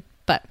COVID.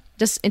 But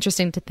just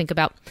interesting to think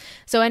about.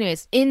 So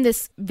anyways, in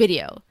this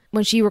video,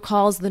 when she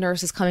recalls the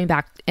nurses coming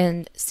back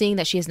and seeing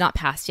that she has not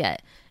passed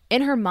yet,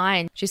 in her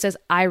mind, she says,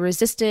 I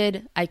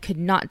resisted. I could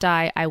not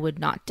die. I would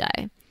not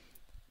die.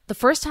 The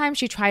first time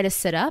she tried to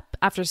sit up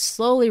after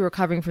slowly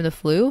recovering from the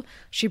flu,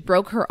 she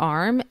broke her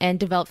arm and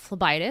developed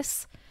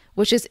phlebitis,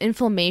 which is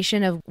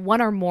inflammation of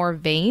one or more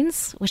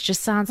veins, which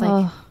just sounds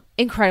like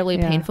incredibly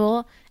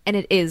painful. And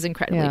it is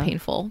incredibly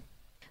painful.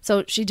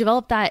 So she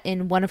developed that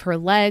in one of her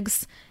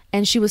legs,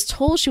 and she was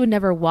told she would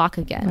never walk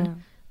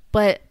again.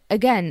 But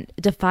again,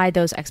 defied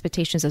those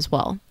expectations as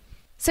well.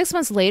 6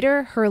 months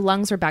later, her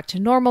lungs were back to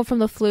normal from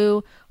the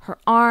flu, her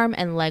arm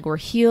and leg were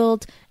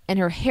healed, and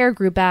her hair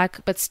grew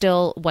back, but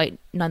still white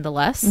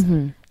nonetheless.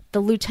 Mm-hmm. The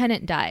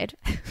lieutenant died.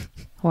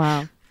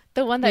 Wow.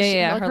 The one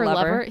that her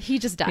lover, he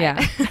just died.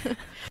 Yeah.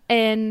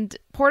 And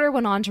Porter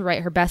went on to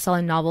write her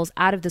best-selling novels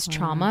out of this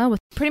trauma, with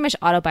pretty much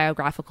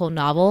autobiographical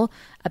novel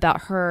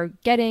about her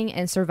getting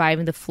and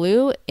surviving the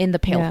flu in the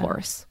Pale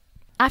Horse.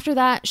 After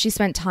that, she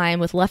spent time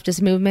with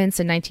leftist movements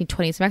in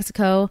 1920s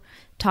Mexico,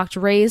 talked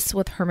race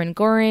with Hermann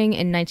Goering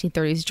in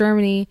 1930s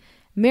Germany,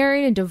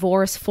 married and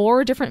divorced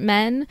 4 different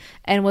men,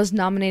 and was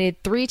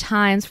nominated 3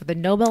 times for the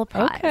Nobel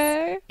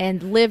Prize,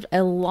 and lived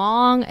a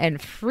long and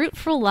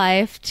fruitful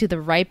life to the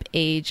ripe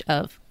age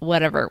of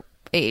whatever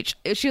age.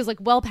 She was like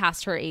well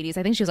past her 80s.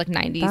 I think she was like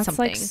 90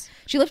 something.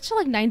 She lived to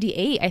like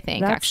 98, I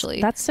think,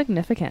 actually. That's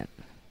significant.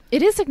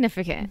 It is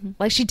significant. Mm-hmm.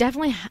 Like, she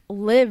definitely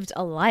lived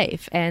a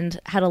life and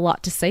had a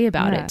lot to say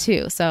about it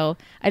too. So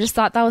I just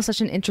thought that was such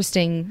an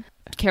interesting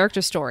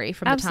character story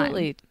from the time.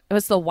 Absolutely. It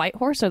was the White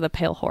Horse or the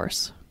Pale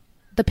Horse?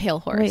 The Pale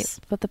Horse. Wait,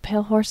 but the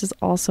Pale Horse is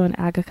also an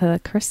Agatha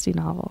Christie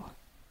novel.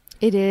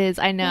 It is.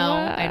 I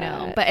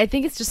know. But I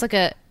think it's just like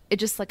it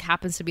just like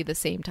happens to be the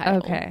same title.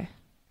 Okay.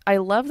 I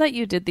love that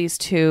you did these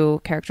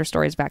 2 character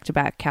stories back to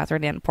back,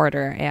 Katherine Anne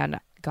Porter and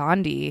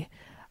Gandhi,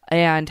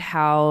 and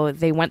how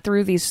they went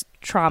through these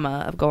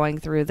trauma of going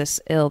through this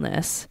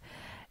illness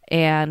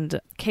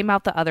and came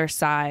out the other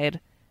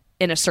side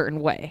in a certain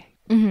way.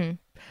 Mm-hmm.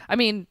 I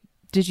mean,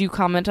 did you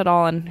comment at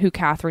all on who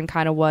Katherine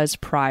kind of was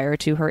prior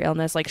to her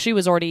illness? Like, she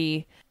was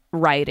already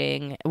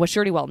writing. Was she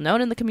already well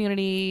known in the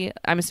community?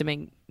 I'm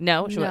assuming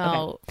no.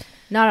 No,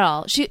 not at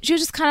all. She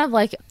was just kind of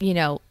like,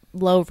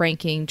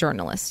 low-ranking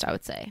journalist, I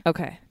would say.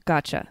 Okay,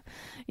 gotcha.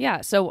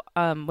 Yeah, so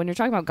when you're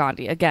talking about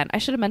Gandhi, again, I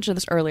should have mentioned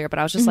this earlier, but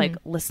I was just like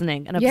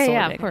listening and absorbing.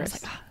 Yeah, of course. I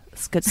was like,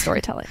 it's good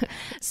storytelling.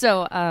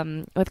 So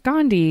with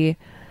Gandhi,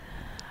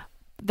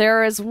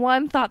 there is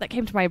one thought that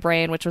came to my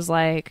brain, which was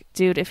like,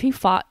 dude, if he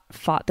fought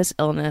this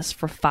illness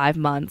for 5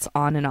 months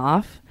on and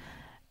off,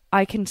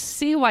 I can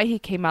see why he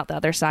came out the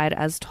other side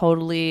as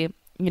totally,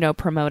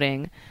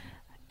 promoting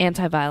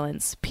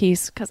anti-violence,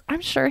 peace, because I'm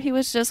sure he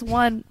was just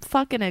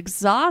fucking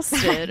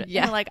exhausted.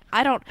 Yeah.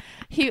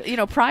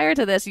 Prior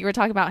to this, you were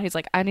talking about, he's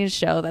like, I need to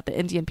show that the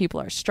Indian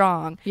people are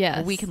strong.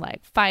 Yes. We can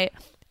fight.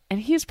 And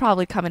he's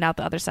probably coming out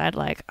the other side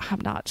like, I'm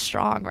not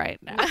strong right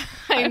now.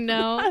 I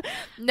know.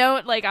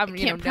 No, like I'm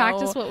can't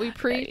practice what we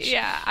preach.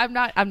 Yeah, I'm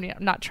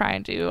not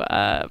trying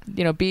to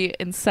be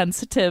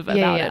insensitive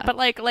about it. But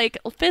like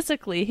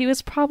physically, he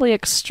was probably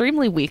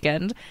extremely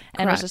weakened,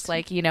 and was just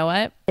like, you know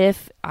what?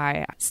 If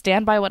I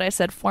stand by what I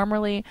said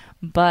formerly,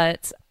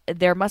 but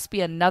there must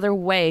be another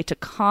way to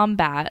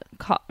combat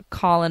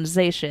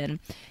colonization,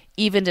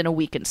 even in a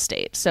weakened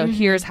state. So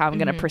here's how I'm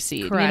going to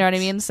proceed. Correct. You know what I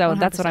mean? So 100%.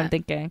 That's what I'm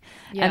thinking.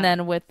 Yeah. And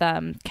then with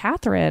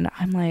Katherine,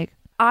 I'm like,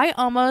 I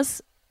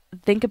almost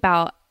think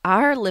about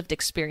our lived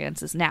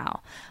experiences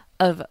now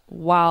of,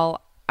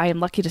 while I am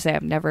lucky to say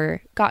I've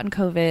never gotten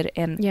COVID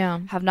and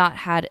have not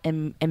had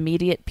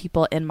immediate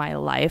people in my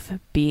life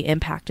be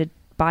impacted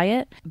by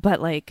it,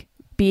 but like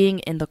being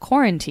in the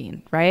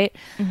quarantine, right?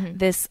 Mm-hmm.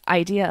 This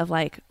idea of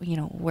like,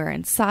 we're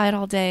inside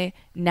all day.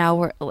 Now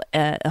we're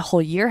a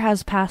whole year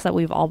has passed that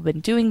we've all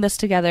been doing this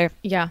together.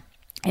 Yeah.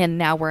 And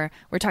now we're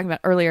talking about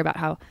earlier about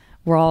how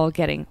we're all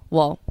getting,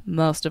 well,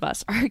 most of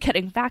us are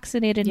getting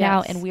vaccinated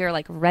now, and we are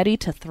like ready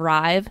to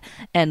thrive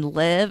and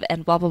live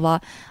and blah, blah, blah.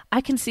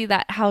 I can see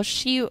that how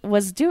she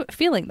was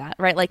feeling that,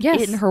 right? Like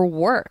in her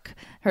work,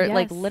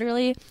 like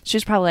literally, she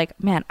was probably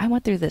like, man, I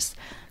went through this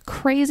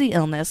crazy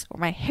illness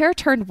where my hair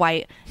turned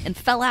white and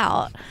fell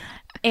out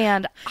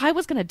and I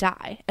was going to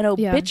die. An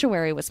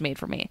obituary was made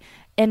for me.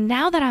 And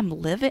now that I'm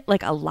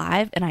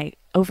alive and I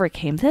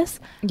overcame this,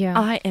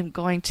 I am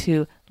going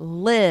to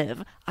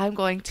live. I'm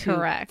going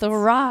to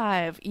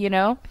thrive, you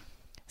know?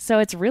 So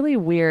it's really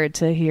weird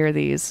to hear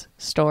these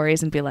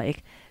stories and be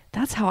like,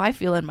 that's how I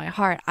feel in my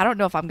heart. I don't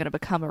know if I'm going to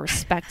become a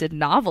respected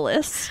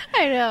novelist.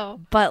 I know.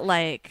 But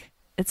like,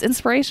 it's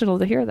inspirational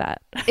to hear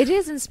that. It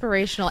is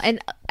inspirational. And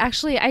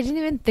actually, I didn't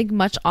even think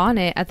much on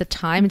it at the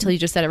time until you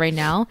just said it right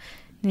now.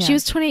 Yeah. She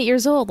was 28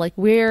 years old. Like,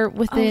 we're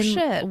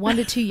within 1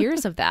 to 2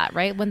 years of that,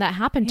 right? When that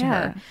happened to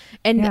her.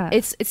 And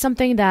it's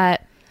something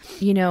that,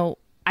 you know,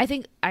 I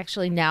think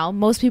actually now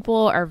most people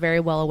are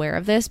very well aware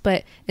of this,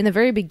 but in the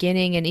very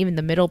beginning and even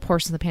the middle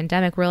portion of the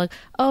pandemic, we're like,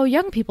 oh,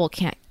 young people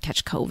can't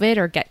catch COVID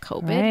or get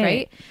COVID,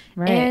 right?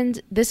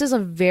 And this is a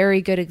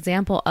very good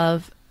example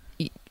of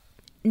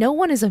no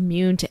one is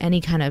immune to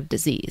any kind of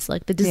disease.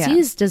 Like, the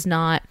disease does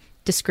not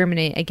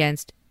discriminate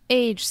against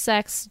age,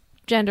 sex,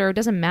 gender. It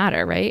doesn't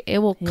matter, right? It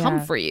will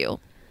come for you.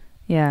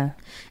 Yeah.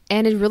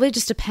 And it really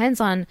just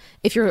depends on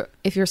if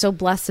you're so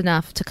blessed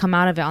enough to come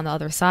out of it on the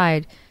other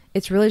side.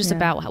 It's really just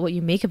about what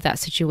you make of that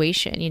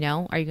situation, you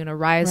know? Are you going to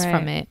rise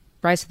from it,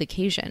 rise to the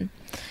occasion?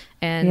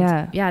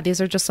 And these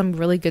are just some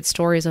really good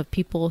stories of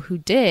people who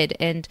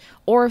did,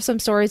 or some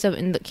stories of,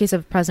 in the case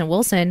of President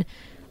Wilson,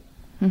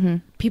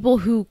 people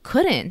who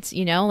couldn't,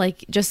 you know,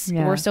 like just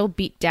were so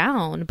beat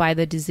down by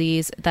the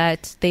disease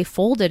that they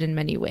folded in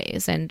many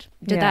ways. And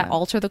did that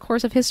alter the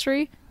course of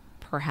history?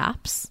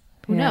 Perhaps.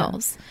 Who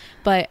knows?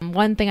 But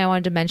one thing I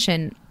wanted to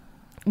mention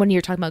when you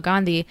were talking about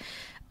Gandhi,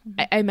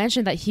 I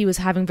mentioned that he was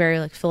having very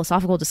like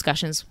philosophical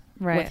discussions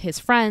with his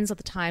friends at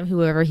the time,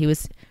 whoever he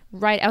was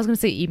I was going to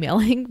say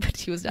emailing, but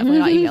he was definitely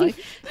not emailing,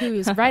 who he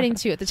was writing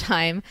to at the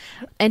time.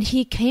 And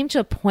he came to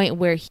a point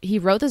where he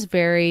wrote this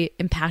very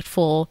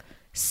impactful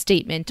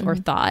statement or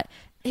thought.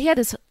 He had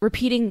this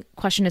repeating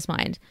question in his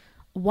mind.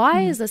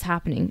 Why is this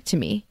happening to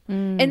me?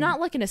 And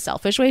not like in a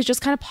selfish way, he's just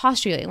kind of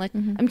postulating. Like,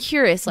 I'm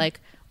curious, like,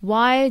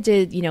 why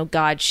did, you know,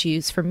 God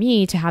choose for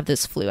me to have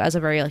this flu as a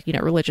very, like, you know,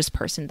 religious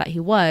person that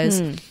he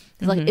was?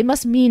 Like, it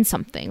must mean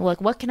something.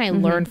 Like, what can I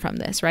learn from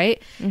this,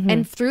 right?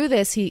 And through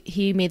this,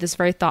 he made this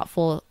very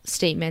thoughtful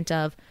statement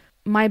of,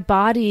 my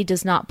body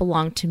does not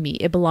belong to me.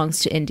 It belongs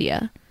to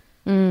India.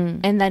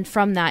 And then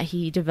from that,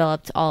 he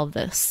developed all of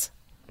this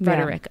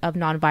rhetoric of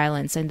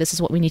nonviolence. And this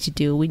is what we need to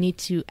do. We need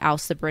to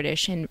oust the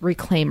British and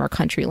reclaim our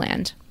country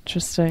land.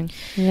 Interesting.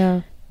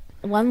 Yeah.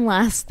 One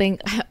last thing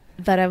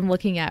that I'm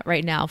looking at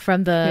right now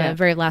from the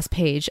very last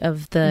page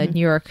of the New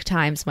York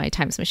Times, my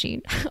Times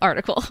Machine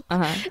article,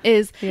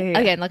 is,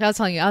 again, like I was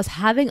telling you, I was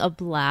having a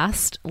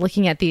blast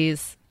looking at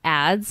these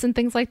ads and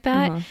things like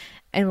that.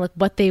 And like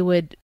what they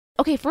would,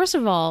 okay, first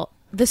of all,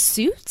 the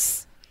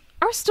suits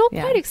are still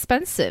quite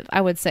expensive,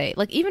 I would say.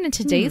 Like, even in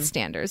today's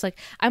standards, like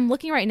I'm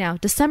looking right now,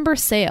 December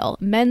sale,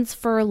 men's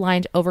fur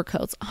lined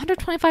overcoats,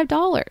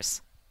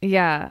 $125.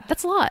 Yeah.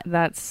 That's a lot.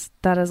 That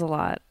is a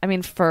lot. I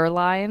mean, fur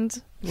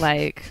lined,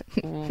 like,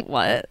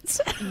 what?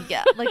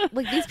 Yeah.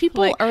 Like these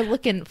people like, are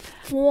looking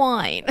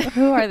fine.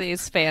 Who are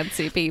these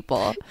fancy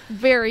people?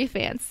 Very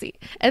fancy.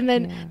 And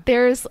then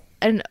there's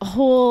a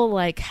whole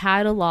like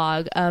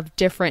catalog of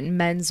different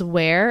men's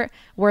wear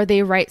where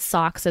they write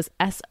socks as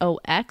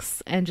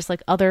SOX and just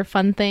like other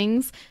fun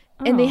things.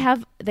 And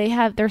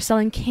they're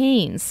selling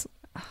canes,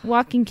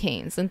 walking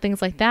canes and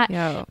things like that.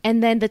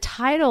 And then the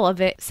title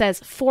of it says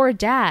for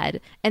dad,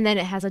 and then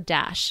it has a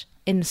dash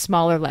in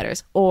smaller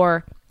letters,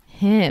 or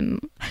him.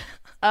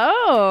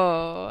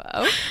 Oh,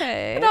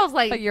 okay. And I was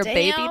like, but your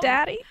baby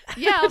daddy?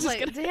 Yeah, I was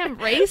like, damn,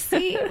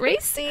 racy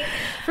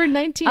for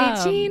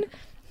 1918.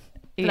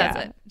 Yeah,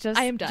 that's it.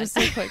 I am done. Just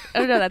so quick.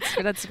 Oh no,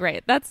 that's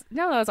great. That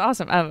was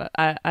awesome.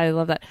 I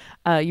love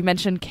that. You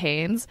mentioned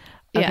canes.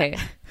 Okay.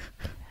 Yeah.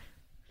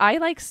 I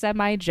like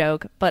semi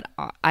joke, but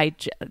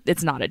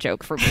it's not a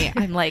joke for me.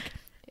 I'm like,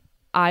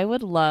 I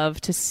would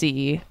love to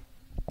see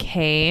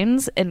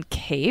canes and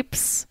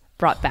capes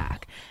brought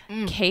back.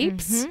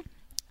 Capes.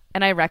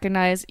 And I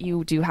recognize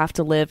you do have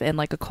to live in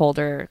like a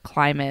colder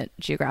climate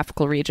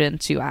geographical region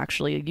to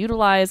actually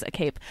utilize a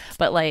cape,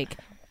 but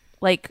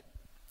like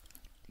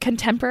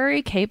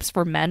contemporary capes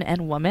for men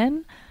and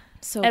women.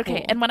 So okay,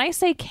 cool. And when I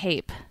say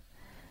cape,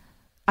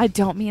 I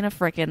don't mean a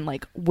freaking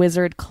like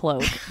wizard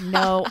cloak,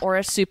 no, or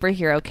a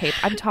superhero cape.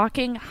 I'm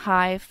talking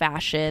high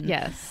fashion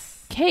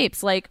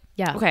capes. Like,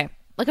 okay,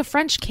 like a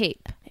French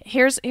cape.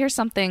 Here's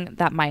something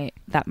that might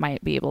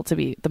be able to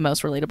be the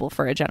most relatable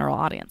for a general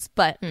audience,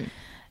 but.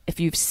 If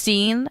you've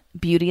seen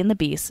Beauty and the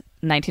Beast,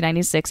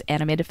 1996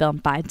 animated film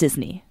by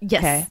Disney. Yes.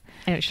 Okay?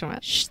 I know so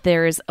much.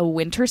 There's a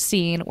winter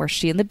scene where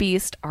she and the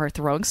Beast are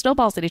throwing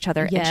snowballs at each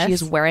other, and she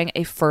is wearing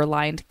a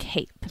fur-lined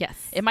cape. Yes.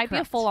 It might be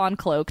a full-on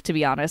cloak, to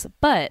be honest,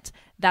 but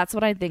That's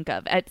what I think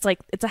of. It's like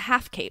it's a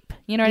half cape.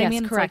 You know what I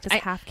mean? Correct. It's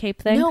like this half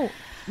cape thing. No,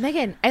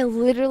 Megan, I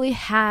literally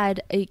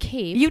had a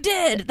cape. You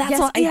did. That's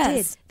what I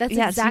did. That's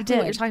exactly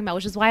what you're talking about.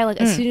 Which is why, like,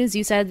 as soon as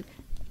you said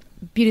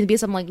Beauty and the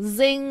Beast, I'm like,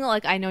 zing!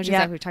 Like, I know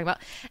exactly what you're talking about.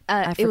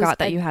 I forgot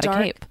that you had a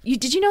cape.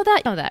 Did you know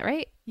that? Know that,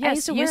 right?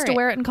 Yes, I used to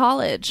wear it in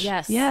college.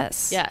 Yes.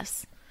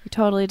 You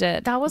totally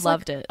did. That was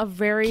loved like it. A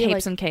very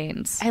capes and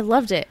canes. I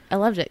loved it.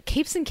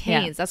 Capes and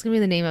canes. Yeah. That's gonna be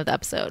the name of the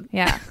episode.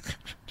 Yeah.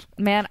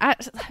 Man,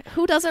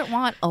 who doesn't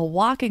want a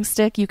walking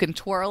stick you can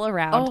twirl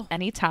around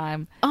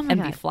anytime and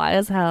God. Be fly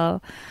as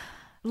hell?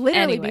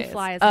 Literally be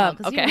fly as hell.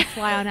 Because you can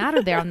fly on out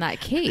of there on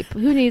that cape.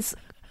 Who needs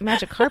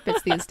magic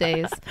carpets these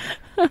days?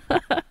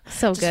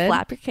 So just good.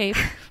 Flap your cape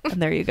and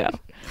there you go.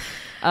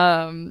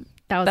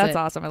 That's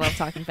awesome. I love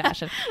talking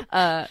fashion.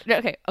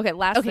 Okay.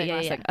 Last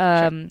thing.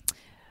 Sure.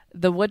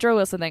 The Woodrow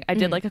Wilson thing. I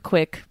did like a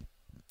quick.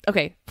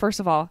 Okay,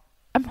 first of all,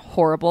 I'm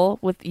horrible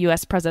with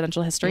U.S.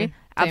 presidential history.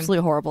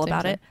 Absolutely horrible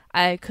about it.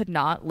 I could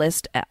not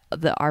list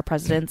our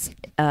presidents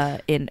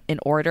in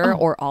order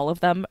or all of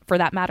them for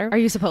that matter. Are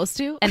you supposed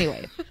to?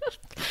 Anyway,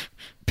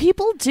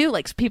 people do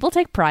people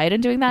take pride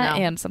in doing that,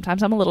 and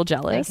sometimes I'm a little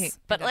jealous.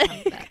 But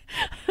like,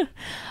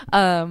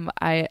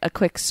 a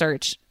quick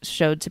search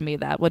showed to me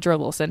that Woodrow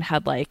Wilson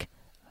had like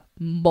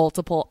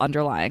multiple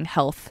underlying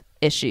health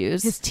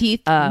issues. His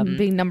teeth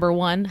being number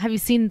one. Have you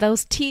seen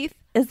those teeth?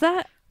 Is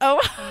that? Oh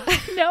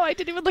no, I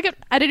didn't even look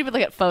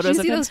at photos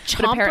of him. Those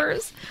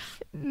chompers?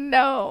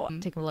 No,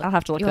 take a look. I'll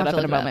have to look that up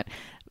in a moment.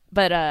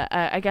 But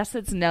I guess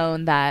it's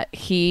known that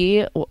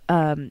he,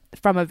 from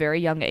a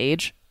very young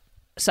age,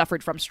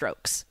 suffered from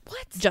strokes.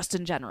 What? Just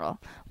in general,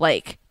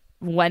 like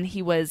when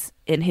he was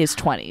in his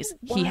 20s,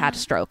 he had a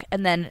stroke,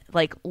 and then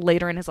like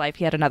later in his life,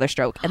 he had another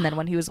stroke, and then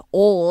when he was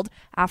old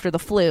after the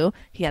flu,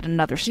 he had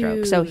another stroke.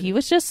 Dude. So he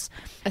was just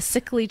a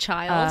sickly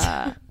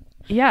child.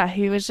 Yeah,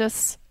 he was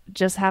just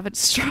having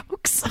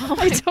strokes. Oh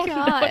my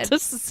God.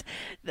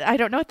 I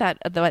don't know what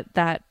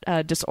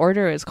that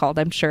disorder is called.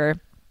 I'm sure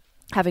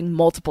having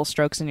multiple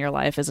strokes in your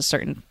life is a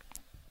certain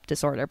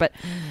disorder, but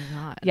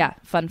yeah,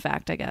 fun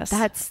fact, I guess.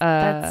 That's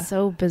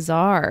so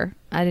bizarre.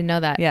 I didn't know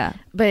that. Yeah.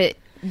 But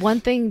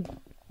one thing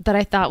that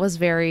I thought was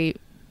very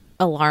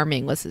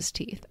alarming was his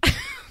teeth.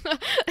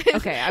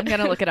 Okay, I'm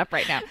gonna look it up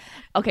right now.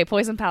 Okay,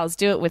 Poison Pals,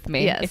 do it with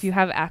me. Yes. If you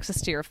have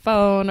access to your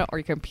phone or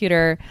your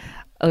computer,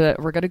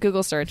 we're gonna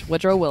Google search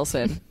Woodrow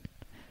Wilson.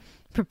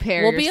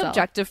 Prepare We'll yourself. be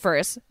objective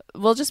first.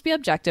 We'll just be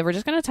objective. We're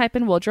just gonna type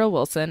in Woodrow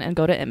Wilson and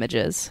go to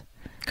images.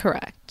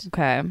 Correct.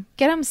 Okay.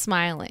 Get him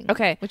smiling.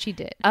 Okay. Which he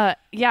did.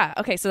 Yeah.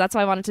 Okay. So that's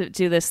why I wanted to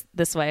do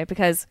this way,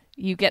 because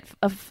you get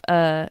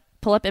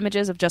pull up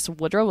images of just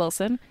Woodrow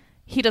Wilson.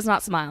 He does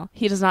not smile.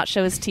 He does not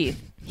show his teeth.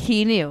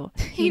 He knew.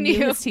 He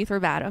knew his teeth were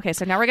bad. Okay.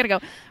 So now we're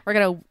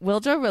gonna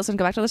Woodrow Wilson.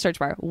 Go back to the search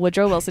bar.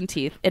 Woodrow Wilson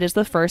teeth. It is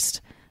the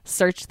first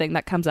search thing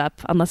that comes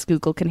up, unless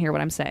Google can hear what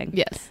I'm saying.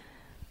 Yes.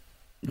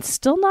 It's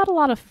still not a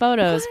lot of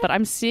photos, but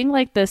I'm seeing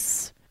like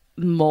this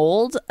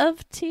mold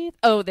of teeth.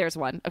 Oh, there's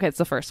one. Okay, it's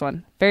the first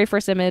one. Very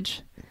first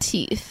image.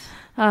 Teeth.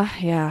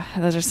 Yeah,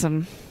 those are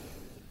some.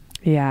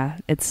 Yeah,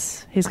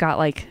 he's got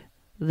like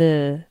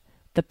the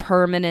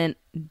permanent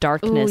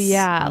darkness. Oh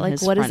yeah,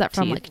 like what is that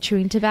from? Teeth. Like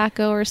chewing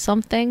tobacco or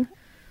something?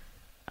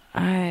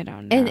 I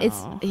don't know.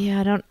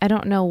 And I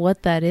don't know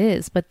what that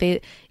is, but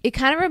it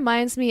kind of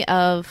reminds me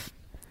of,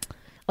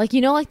 like,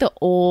 you know, like the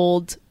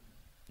old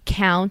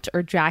Count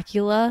or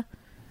Dracula.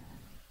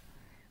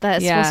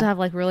 That's supposed to have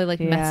like really like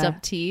messed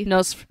up teeth.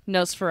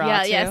 Nosferatu.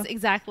 Yeah, yes,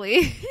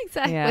 exactly.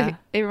 Exactly. Yeah.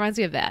 It reminds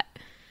me of that.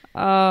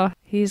 Oh,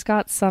 he's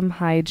got some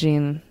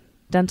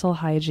dental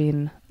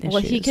hygiene issues.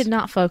 Well, he could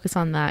not focus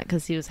on that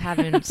because he was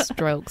having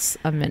strokes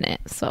a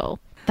minute. So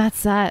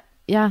that's that.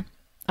 Yeah.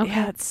 Okay.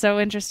 Yeah, it's so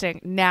interesting.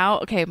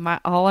 Now, okay,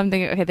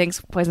 thanks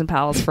Poison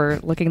Pals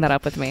for looking that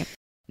up with me.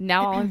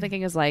 Now all I'm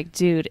thinking is like,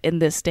 dude, in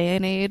this day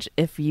and age,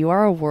 if you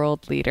are a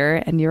world leader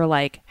and you're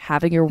like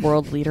having your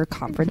world leader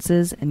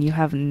conferences and you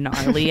have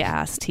gnarly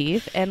ass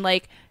teeth, and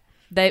like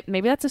that,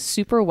 maybe that's a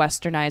super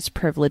westernized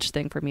privileged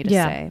thing for me to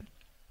say.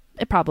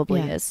 It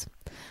probably is.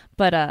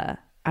 But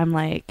I'm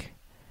like,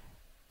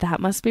 that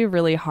must be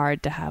really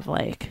hard to have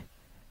like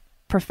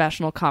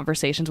professional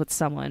conversations with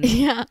someone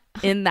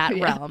in that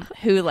realm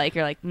who like,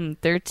 you're like,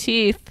 their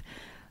teeth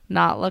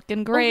not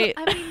looking great.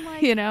 I mean,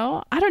 like, you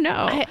know, I don't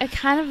know.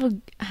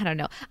 I don't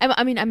know.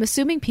 I'm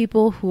assuming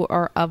people who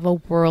are of a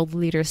world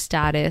leader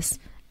status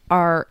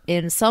are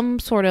in some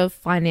sort of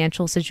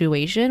financial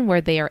situation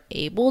where they are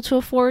able to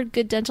afford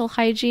good dental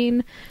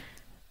hygiene,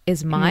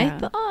 is my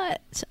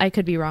thought. I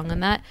could be wrong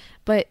on that,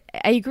 but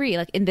I agree.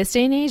 Like in this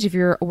day and age, if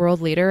you're a world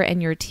leader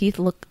and your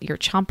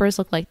chompers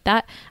look like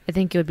that, I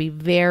think it would be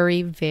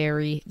very,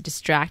 very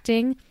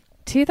distracting.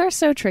 Teeth are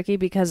so tricky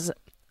because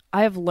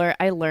I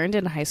learned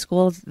in high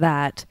school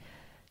that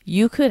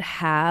you could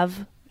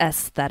have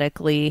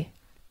aesthetically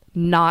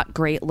not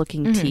great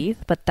looking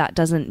teeth, but that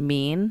doesn't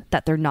mean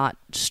that they're not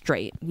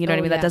straight. You know what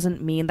I mean? That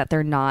doesn't mean that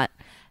they're not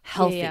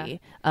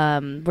healthy.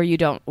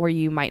 Where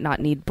you might not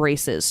need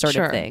braces sort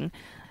of thing.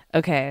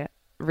 Okay,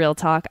 real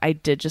talk. I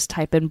did just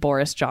type in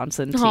Boris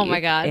Johnson teeth. Oh my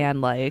God. And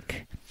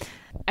like,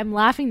 I'm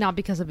laughing not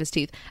because of his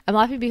teeth. I'm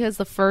laughing because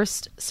the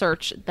first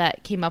search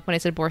that came up when I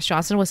said Boris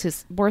Johnson was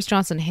his Boris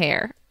Johnson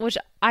hair, which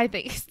I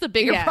think is the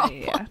bigger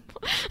problem.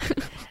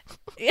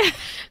 Yeah.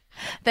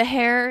 The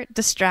hair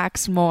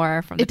distracts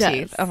more from the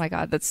teeth. Oh my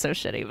God, that's so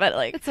shitty. But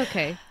like, it's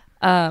okay.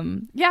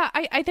 Yeah,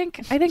 I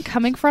think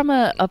coming from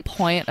a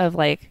point of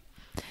like,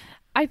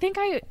 I think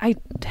I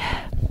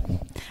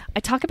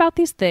talk about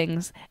these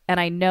things and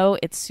I know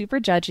it's super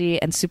judgy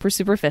and super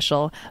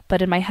superficial,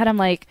 but in my head I'm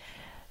like,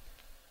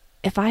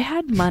 if I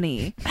had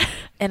money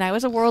and I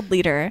was a world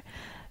leader,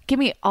 give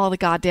me all the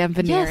goddamn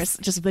veneers. Yes.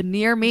 Just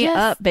veneer me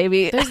up,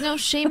 baby. There's no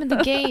shame in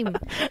the game.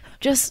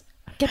 Just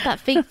get that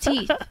fake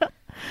teeth.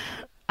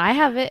 I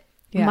have it.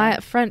 Yeah. My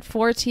front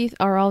 4 teeth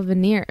are all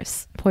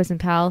veneers. Poison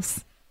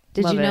Pals.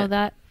 Did you know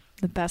that?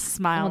 The best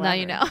smile. Well, now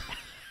you know.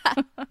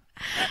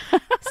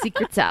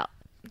 Secrets out.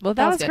 Well,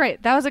 that was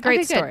great. That was a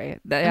great story.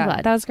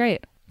 That was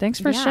great. Thanks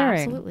for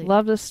sharing. Absolutely.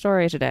 Love this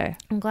story today.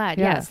 I'm glad.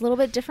 Yeah, it's a little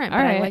bit different, but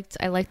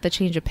I liked the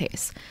change of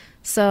pace.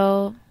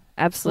 So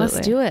absolutely,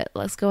 let's do it.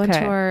 Let's go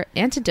into our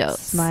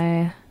antidotes.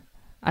 I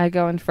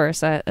go in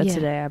first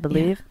today, I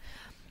believe.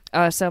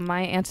 So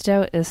my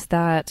antidote is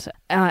that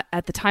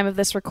at the time of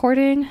this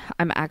recording,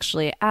 I'm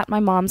actually at my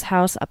mom's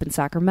house up in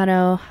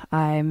Sacramento.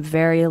 I'm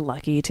very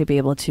lucky to be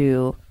able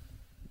to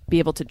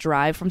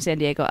drive from San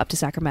Diego up to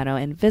Sacramento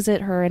and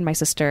visit her and my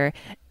sister.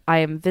 I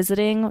am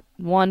visiting,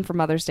 one, for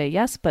Mother's Day,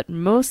 yes, but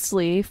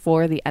mostly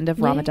for the end of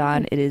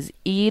Ramadan. It is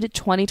Eid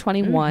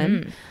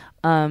 2021.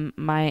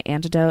 My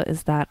antidote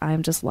is that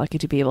I'm just lucky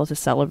to be able to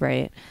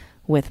celebrate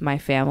with my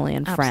family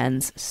and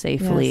friends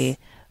safely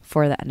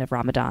for the end of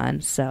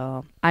Ramadan.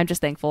 So I'm just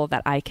thankful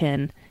that I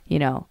can,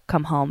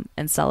 come home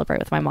and celebrate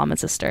with my mom and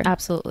sister.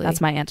 Absolutely.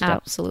 That's my antidote.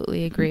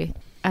 Absolutely agree.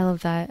 I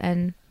love that.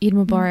 And Eid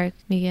Mubarak,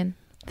 Megan.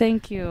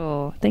 Thank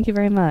you. Thank you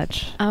very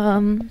much.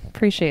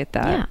 Appreciate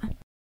that. Yeah.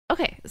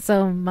 Okay.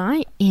 So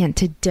my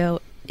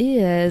antidote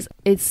is,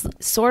 it's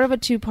sort of a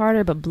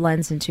two-parter, but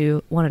blends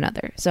into one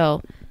another.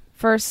 So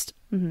first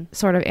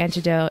sort of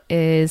antidote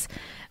is,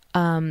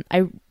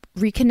 I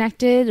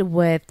reconnected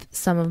with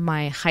some of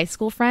my high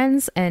school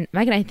friends. And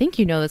Megan, I think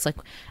you know this, like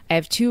I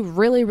have 2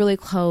 really, really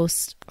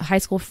close high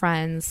school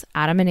friends,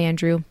 Adam and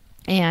Andrew.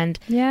 And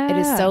it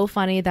is so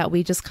funny that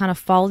we just kind of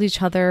followed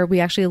each other. We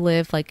actually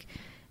live like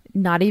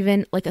not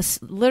even like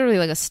literally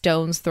like a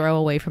stone's throw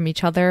away from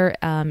each other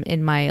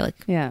in my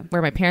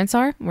where my parents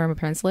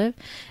live.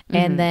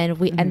 And then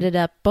we ended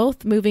up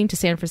both moving to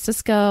San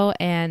Francisco,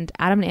 and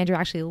Adam and Andrew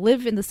actually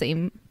live in the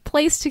same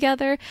place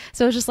together.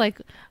 So it's just like,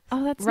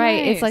 oh, that's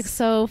right. Nice. It's like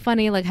so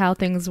funny like how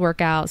things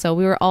work out. So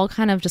we were all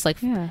kind of just like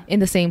in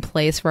the same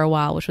place for a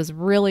while, which was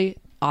really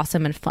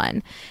awesome and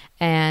fun.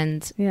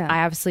 And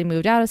I obviously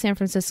moved out of San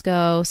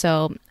Francisco,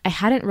 so I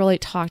hadn't really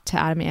talked to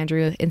Adam and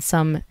Andrew in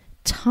some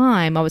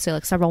time, I would say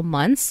like several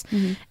months.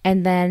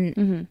 And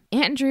then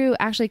Andrew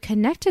actually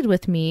connected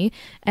with me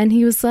and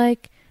he was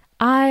like,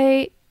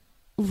 I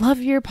love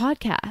your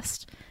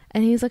podcast.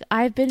 And he's like,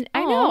 I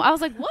know. I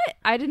was like, what?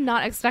 I did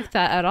not expect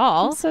that at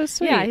all. That's so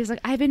sweet. Yeah. He's like,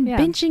 I've been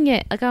binging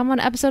it. Like I'm on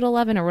episode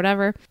 11 or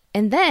whatever.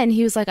 And then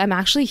he was like, I'm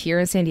actually here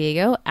in San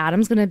Diego.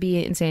 Adam's going to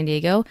be in San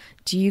Diego.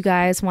 Do you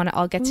guys want to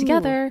all get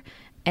together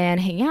and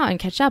hang out and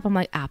catch up? I'm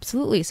like,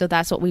 absolutely. So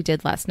that's what we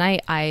did last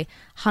night. I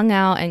hung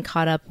out and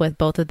caught up with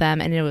both of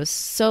them, and it was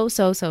so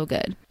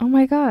good. Oh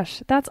my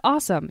gosh, that's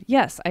awesome.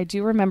 Yes, I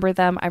do remember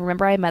them. I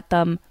remember I met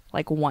them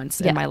like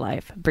once in my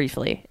life,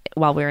 briefly,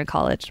 while we were in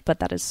college. But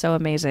that is so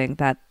amazing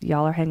that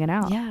y'all are hanging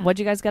out. Yeah. What'd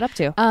you guys get up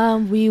to?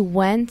 We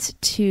went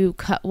to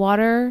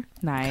Cutwater.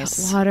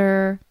 Nice.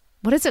 Cutwater.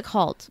 What is it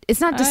called? It's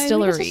not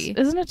distillery.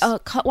 Isn't it?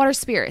 Cutwater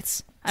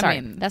Spirits.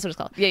 Sorry, that's what it's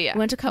called. Yeah. We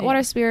went to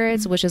Cutwater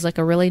Spirits, which is like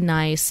a really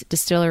nice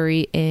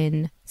distillery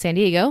in San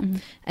Diego.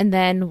 And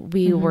then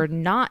we were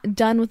not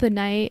done with the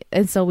night.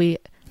 And so we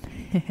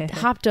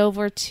hopped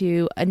over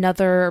to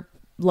another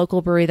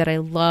local brewery that I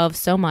love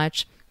so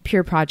much,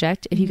 Pure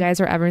Project. If you guys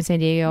are ever in San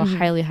Diego,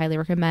 highly, highly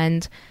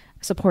recommend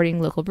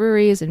supporting local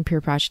breweries, and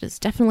Pure Project is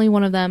definitely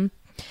one of them.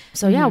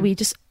 So yeah, we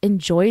just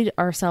enjoyed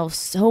ourselves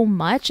so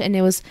much, and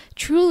it was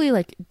truly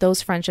like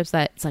those friendships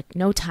that it's like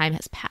no time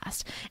has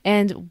passed.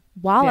 And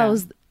while I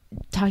was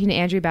talking to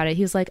Andrew about it,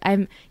 he's like,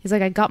 I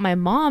got my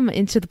mom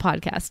into the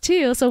podcast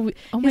too. So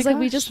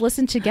we just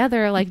listen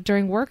together like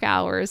during work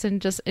hours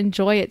and just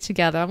enjoy it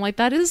together. I'm like,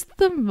 that is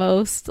the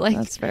most like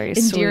that's very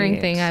endearing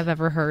sweet thing I've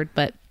ever heard.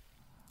 But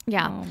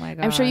yeah, oh my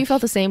gosh. I'm sure you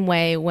felt the same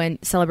way when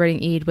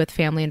celebrating Eid with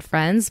family and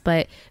friends,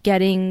 but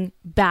getting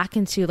back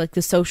into like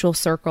the social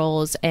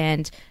circles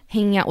and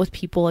hanging out with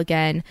people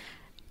again.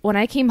 When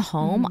I came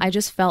home, I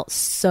just felt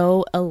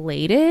so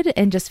elated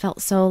and just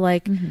felt so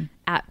like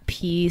at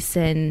peace,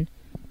 and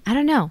I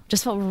don't know,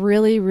 just felt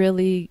really,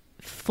 really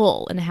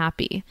full and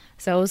happy.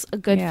 So it was a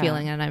good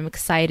feeling, and I'm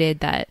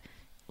excited that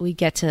we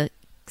get to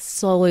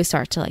slowly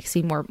start to like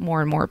see more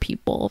and more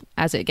people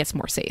as it gets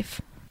more safe.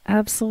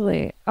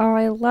 Absolutely. Oh,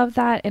 I love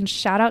that. And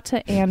shout out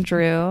to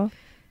Andrew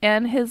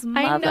and his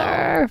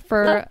mother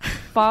for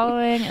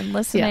following and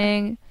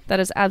listening. That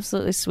is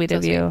absolutely sweet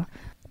of you.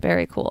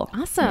 Very cool.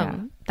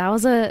 Awesome. Yeah.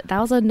 That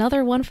was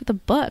another one for the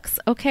books.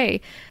 Okay.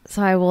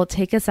 So I will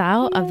take us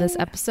out of this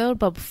episode.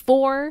 But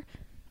before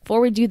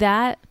we do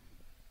that,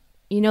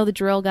 you know the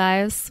drill,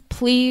 guys.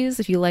 Please,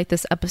 if you like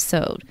this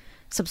episode,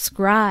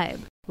 subscribe,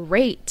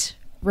 rate,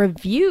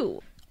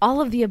 review, all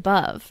of the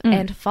above,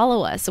 and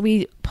follow us.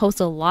 We post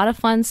a lot of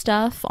fun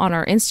stuff on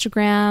our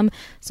Instagram.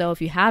 So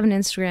if you have an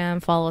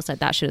Instagram, follow us at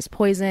That Shit Is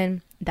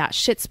Poison. That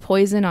Shit's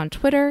Poison on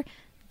Twitter.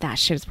 That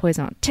Shit Is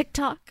Poison on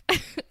TikTok.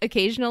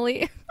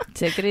 Occasionally.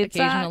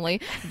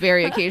 Occasionally.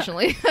 Very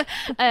occasionally.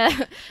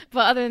 But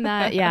other than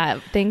that, yeah,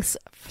 thanks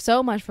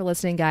so much for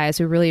listening, guys.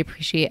 We really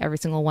appreciate every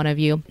single one of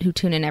you who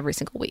tune in every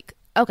single week.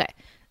 Okay,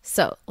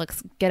 so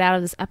let's get out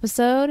of this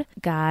episode.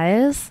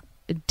 Guys,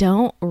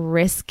 don't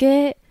risk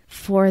it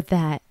for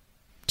that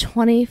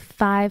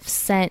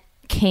 25-cent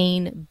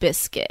cane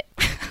biscuit.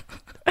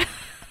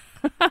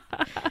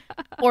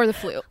 Or the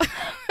flu.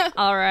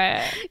 All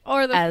right.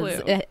 Or the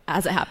flu.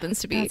 As it happens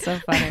to be. That's so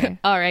funny.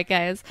 All right,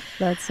 guys.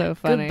 That's so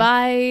funny.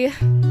 Goodbye.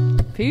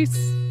 Peace.